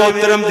میرے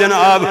محترم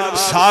جناب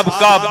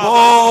سابقہ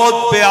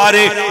بہت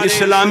پیارے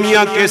اسلامیہ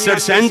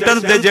کیسٹ سینٹر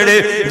دے جڑے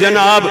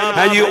جناب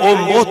ہیں جی او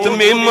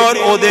محتمم اور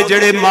او دے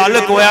جڑے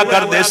مالک ہویا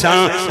کر دے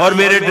سان اور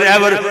میرے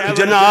ڈرائیور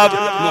جناب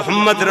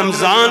محمد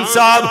رمضان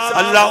صاحب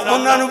اللہ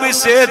انہوں نے بھی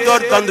صحت اور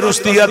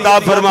تندرستی عطا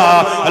فرما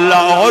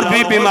اللہ اور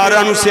بھی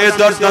بیماران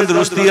صحت اور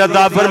تندرستی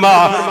عطا فرما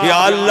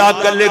یا اللہ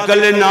کلے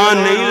کلے نان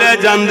نہیں لے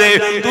جاندے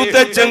تو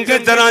تے چنگے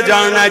طرح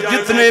جاننا ہے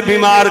جتنے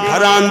بیمار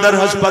گھران اندر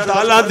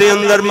ہسپتالہ دے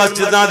اندر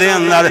مسجدہ دے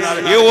اندر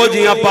یہ وہ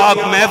جیاں پاک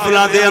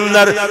محفلہ دے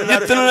اندر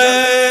جتنے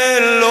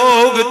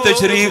لوگ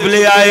تشریف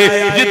لے آئے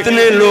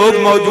جتنے لوگ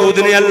موجود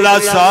نے اللہ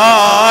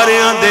سارے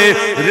دے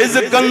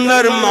رزق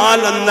اندر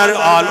مال اندر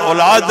آل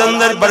اولاد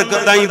اندر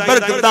برکتائیں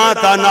برکتاں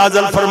عطا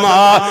نازل فرما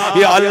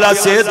یا اللہ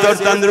صحت اور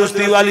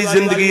تندرستی والی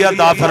زندگی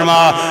عطا فرما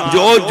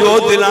جو جو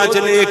دلاں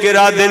چنے کے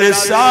ارادے نے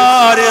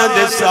سارے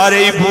دے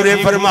سارے ہی پورے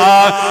فرما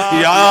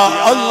یا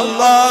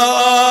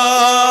اللہ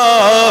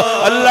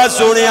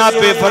سونے آپ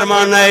پہ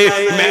فرمانا ہے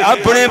میں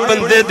اپنے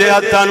بندے دے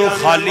ہاتھاں نو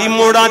خالی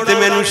موڑا تے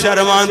میں نو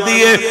شرمان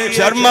دیئے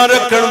شرما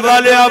رکھن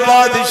والے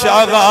آباد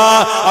شاغا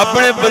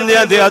اپنے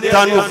بندے دے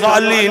ہاتھاں نو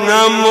خالی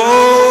نہ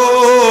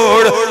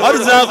موڑ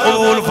عرضہ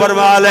قبول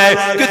فرما لے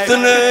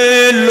کتنے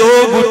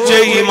لوگ اچھے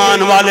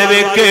ایمان والے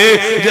ویکے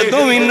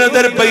جدوں ہی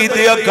نظر پئی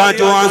تے اکھاں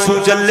چوں آنسو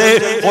چلے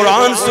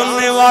قرآن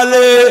سننے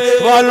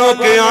والوں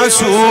کے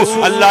آنسو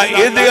اللہ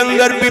اے دے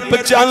اندر بھی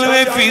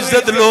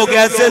 95% لوگ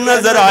ایسے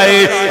نظر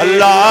آئے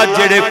اللہ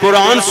جڑے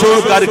قرآن سن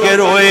کر کے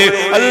روئے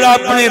اللہ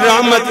اپنی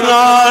رحمت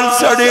نال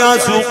سڑے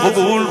آنسو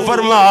قبول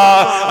فرما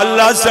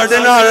اللہ سڑے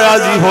نال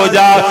راضی ہو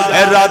جا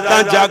اے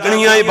راتاں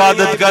جاگنیاں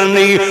عبادت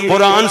کرنی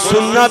قرآن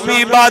سننا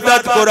بھی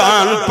عبادت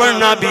قرآن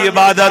پڑھنا بھی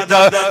عبادت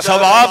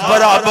ثواب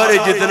برابر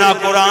جتنا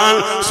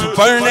قرآن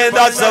پڑھنے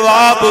دا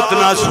ثواب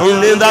اتنا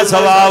سننے دا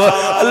ثواب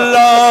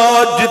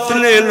اللہ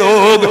جتنے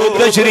لوگ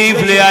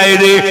تشریف لے آئے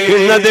نے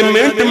انہاں دے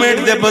منٹ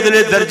منٹ دے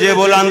بدلے درجے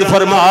بلند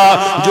فرما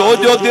جو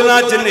جو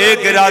دلاں چ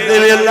نیک ارادے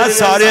نے اللہ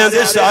سارے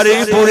دے سارے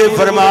پورے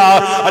فرما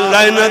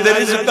اللہ انہاں دے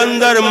رزق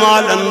اندر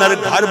مال اندر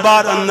گھر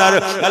بار اندر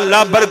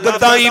اللہ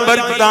برکتاں ہی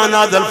برکتاں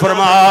نازل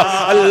فرما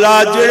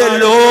اللہ جڑے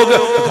لوگ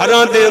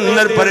گھراں دے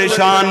اندر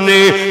پریشان نے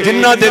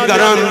جنہاں دے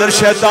گھراں اندر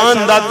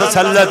شیطان دا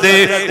تسلط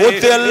ہے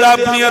اوتے اللہ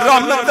اپنی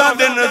رحمتاں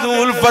دے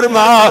نزول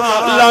فرما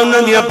اللہ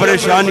انہاں دی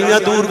پریشانیاں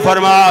دور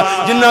فرما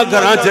جنہاں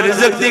گھراں چ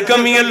رزق دی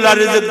کمی اللہ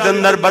رزق دے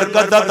اندر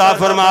برکت عطا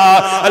فرما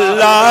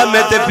اللہ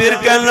میں تے پھر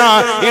کہنا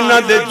انہاں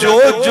دے جو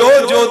جو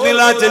جو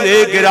دلاں چ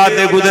نیک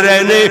ارادے گزرے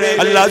نے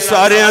اللہ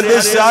سارے دے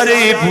سارے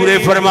ہی پورے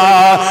فرما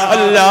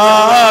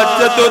اللہ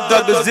جدوں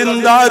تک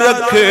زندہ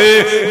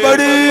رکھے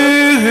بڑی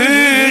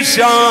ہی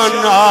شان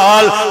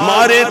نال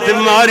مارے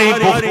تمہاری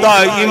پختہ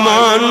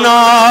ایمان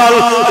نال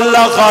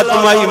اللہ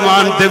خاتمہ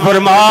ایمان تے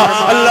فرما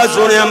اللہ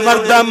سونے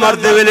مردہ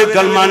مرد ویلے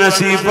کلمہ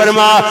نصیب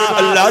فرما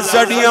اللہ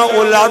سڑیاں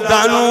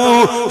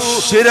اولادانو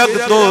شرک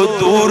تو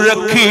دور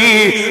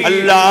رکھی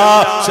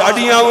اللہ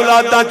سڑیاں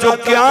اولاداں چو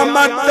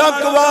قیامت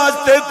تک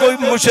واسطے کوئی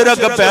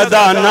مشرک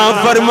پیدا نہ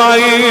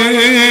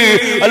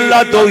فرمائی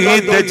اللہ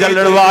توحید تے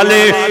چلن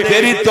والے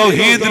تیری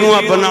توحید نو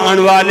اپنان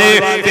والے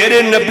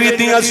تیرے نبی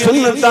دیاں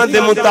سنتاں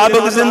دے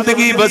مطابق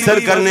زندگی بسر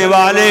کرنے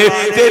والے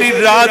تیری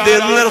راہ دے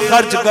اندر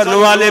خرچ کرنے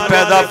والے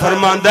پیدا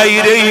فرماندہ ہی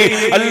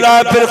رہی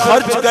اللہ پھر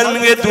خرچ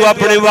کرنگے تو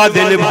اپنے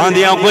وعدے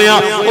نبھاندیاں کویاں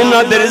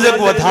انہاں دے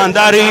رزق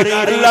وتھاندہ رہی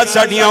اللہ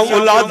ساڑیاں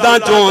اولاداں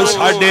چوں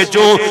ساڑے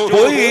چوں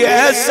کوئی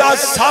ایسا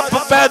سپ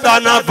پیدا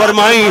نہ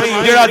فرمائی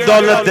جڑا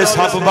دولت دے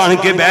سپ بن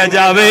کے بہ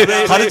جاوے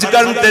خرچ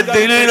کرتے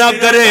دل نہ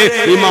کرے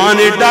ایمان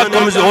ایڈا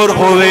کمزور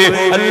ہوئے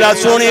اللہ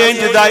سونے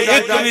انجدہ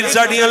ایک بھی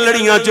ساڑیاں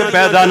لڑیاں چو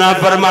پیدا نہ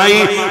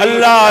فرمائی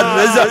اللہ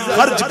رزق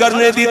خرچ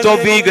کرنے دی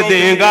توفیق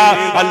دیں گا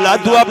اللہ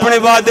تو اپنے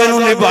وعدے نو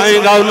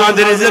نبھائیں گا انہاں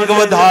دے رزق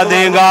ودھا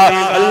دیں گا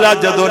اللہ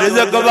جدو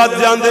رزق ود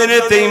جاندے نے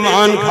تے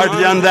ایمان کھٹ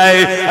جاندہ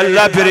ہے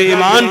اللہ پھر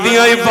ایمان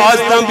دیاں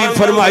حفاظتاں بھی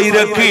فرمائی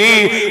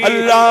رکھی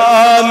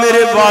اللہ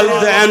میرے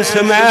والدین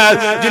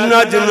سمیت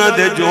جنہ جنہ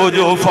دے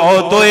جو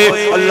فوت ہوئے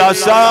اللہ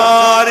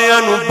سارے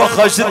انو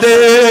بخش دے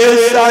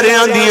سارے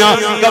اندیاں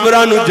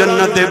قبرانو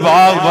جنت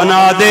باغ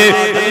بنا دے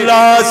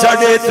اللہ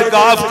ساڑے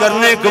اتقاف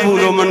کرنے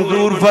قبول و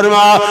منظور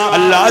فرما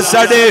اللہ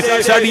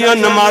ساڑیاں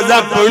نمازہ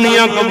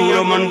پڑھنیاں قبول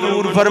و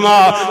منظور فرما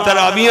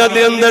تراویاں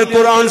دے اندر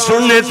قرآن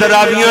سننے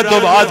تراویاں تو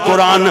بعد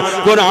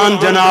قرآن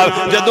جناب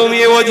جدوں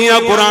یہ وہ جیاں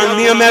قرآن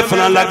دیاں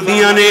محفلہ لگ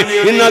دیاں نے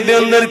انہاں دے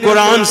اندر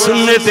قرآن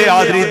سننے تے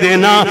حاضری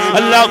دینا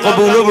اللہ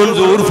قبول و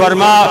منظور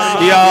فرما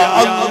یا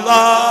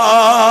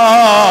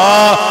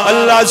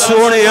اللہ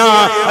سونیاں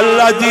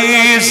اللہ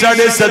جی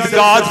ساڑے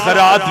صدقات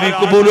خیرات بھی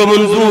قبول و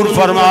منظور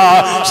فرما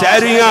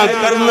شہریاں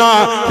کرنا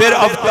پھر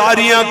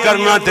افطاریاں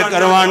کرنا تے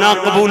کروانا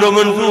قبول و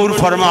منظور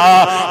فرما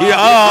یا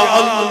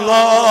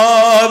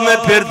اللہ میں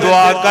پھر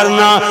دعا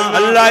کرنا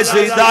اللہ اس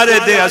ادارے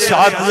دے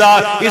اساتذہ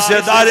اس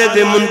ادارے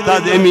دے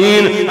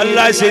منتظمین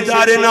اللہ اس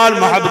ادارے نال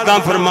محبتاں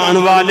فرمان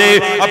والے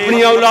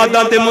اپنی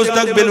اولاداں دے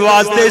مستقبل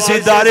واسطے اس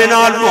ادارے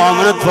نال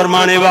معاملت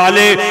فرمانے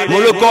والے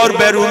ملک اور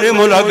بیرون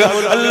ملک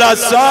اللہ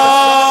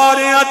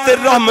سارے تے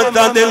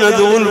رحمتاں دے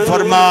نزول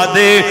فرما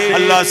دے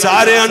اللہ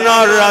سارے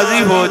نال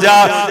راضی ہو جا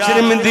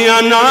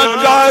شرمندیاں نہ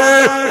کر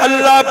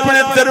اللہ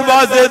اپنے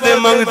دروازے دے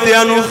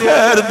منگتیاں نو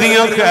خیر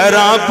دیاں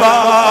خیراں پا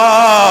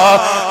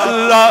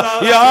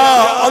اللہ یا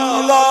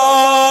اللہ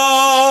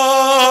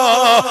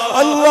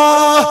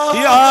اللہ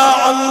یا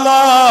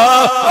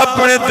اللہ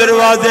اپنے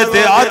دروازے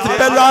تے ہاتھ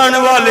پھیلان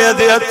والے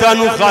دے ہتھاں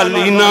نو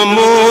خالی نہ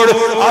موڑ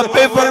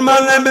آپے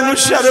فرمانے مینوں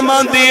شرم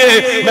آندی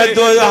ہے میں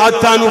دو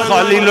ہاتھاں نو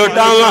خالی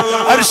لوٹاواں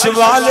عرش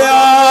والیا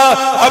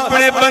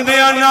اپنے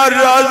بندیاں نال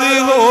راضی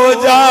ہو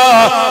جا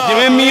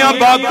جویں میاں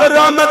باقر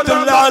رحمت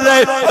اللہ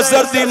علیہ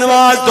عصر دی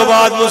نماز تو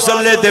بعد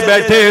مصلی تے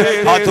بیٹھے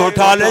ہاتھ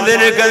اٹھا لیندے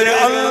نے کہندے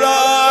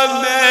اللہ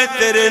میں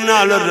تیرے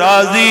نال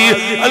راضی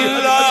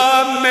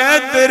اللہ میں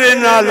تیرے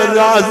نال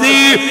راضی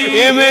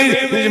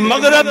ایویں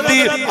مغرب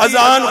دی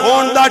اذان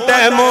ہون دا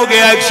ٹائم ہو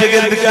گیا ایک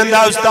شاگرد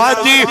کہندا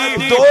استاد جی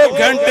 2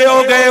 گھنٹے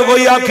ہو گئے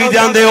وہی آکھی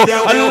جاندے ہو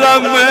اللہ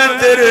میں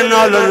تیرے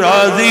نال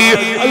راضی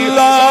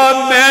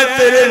اللہ میں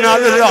تیرے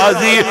نال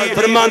راضی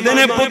فرماندے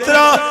نے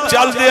پترا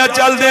چل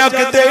دیا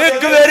کتے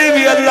ایک ویری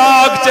بھی اللہ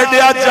آگ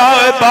چٹیا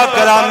چاہے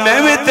باقرہ میں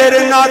بھی تیرے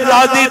نال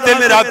راضی تے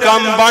میرا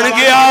کام بن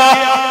گیا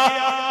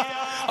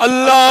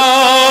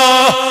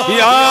اللہ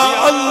یا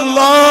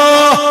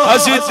اللہ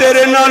اسی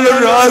تیرے نال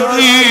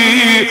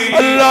راضی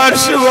اللہ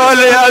عرش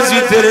والے اسی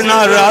تیرے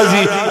نال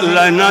راضی اللہ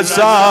انہا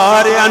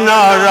سارے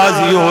نال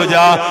راضی ہو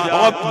جا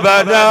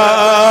ربنا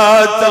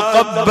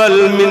تقبل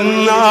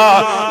منا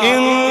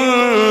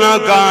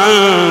انکا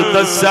انت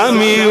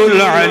السمیع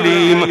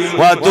العلیم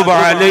واتب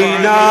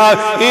علینا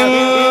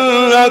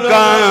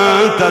انکا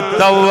انت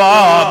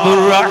التواب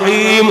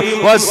الرحیم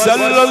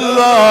وصلی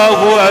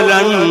اللہ علی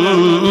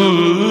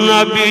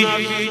النبی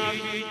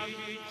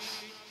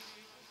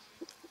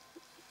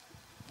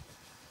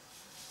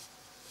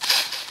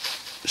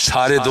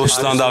سارے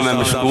دوستان دا میں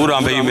مشکور ہاں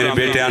بھئی میرے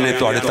بیٹے آنے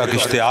تو آڑے تک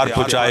اشتہار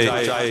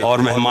پہنچائے اور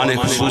مہمان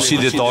خصوصی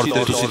دے طور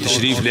تے تسی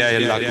تشریف لے آئے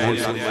اللہ قبول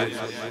فرمائے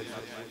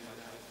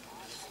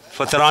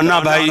فطرانہ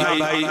بھائی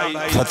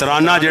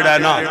فطرانہ جڑا ہے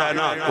نا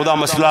او دا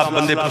مسئلہ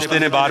بندے پوچھتے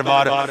نے بار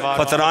بار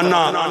فطرانہ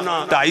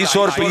 250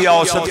 روپیہ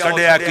اوسط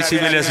کھڑے ہیں کسی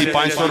ویلے اسی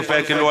 500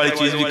 روپے کلو والی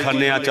چیز بھی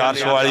کھانے ہیں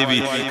 400 والی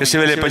بھی کسی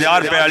ویلے 50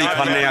 روپے والی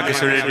کھانے ہیں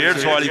کسی ویلے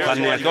 150 والی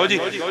کھانے ہیں کیوں جی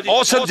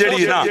اوسط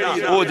جڑی نا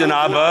او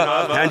جناب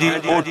ہیں جی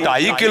او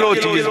 2.5 کلو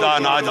چیز دا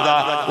اناج دا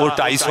او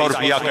 250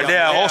 روپیہ کھڑے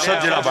ہیں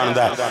اوسط جڑا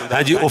بندا ہے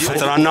ہیں جی او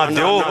فطرانہ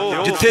دیو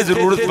جتھے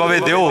ضرورت پوے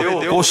دیو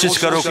کوشش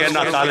کرو کہ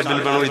انہاں طالب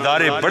علموں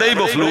ادارے بڑے ہی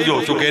مفلوج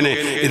ہو چکے نے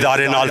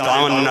ادارے نال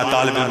تعاون نہ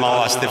طالب علم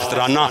واسطے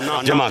فطرانہ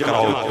جمع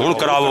کراؤ ہن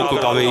کراؤ کو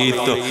کاوے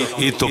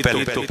عید تو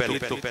پہلے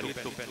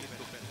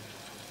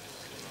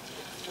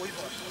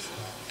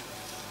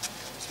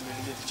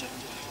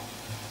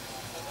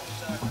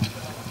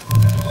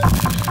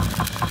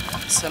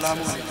السلام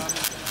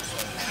علیکم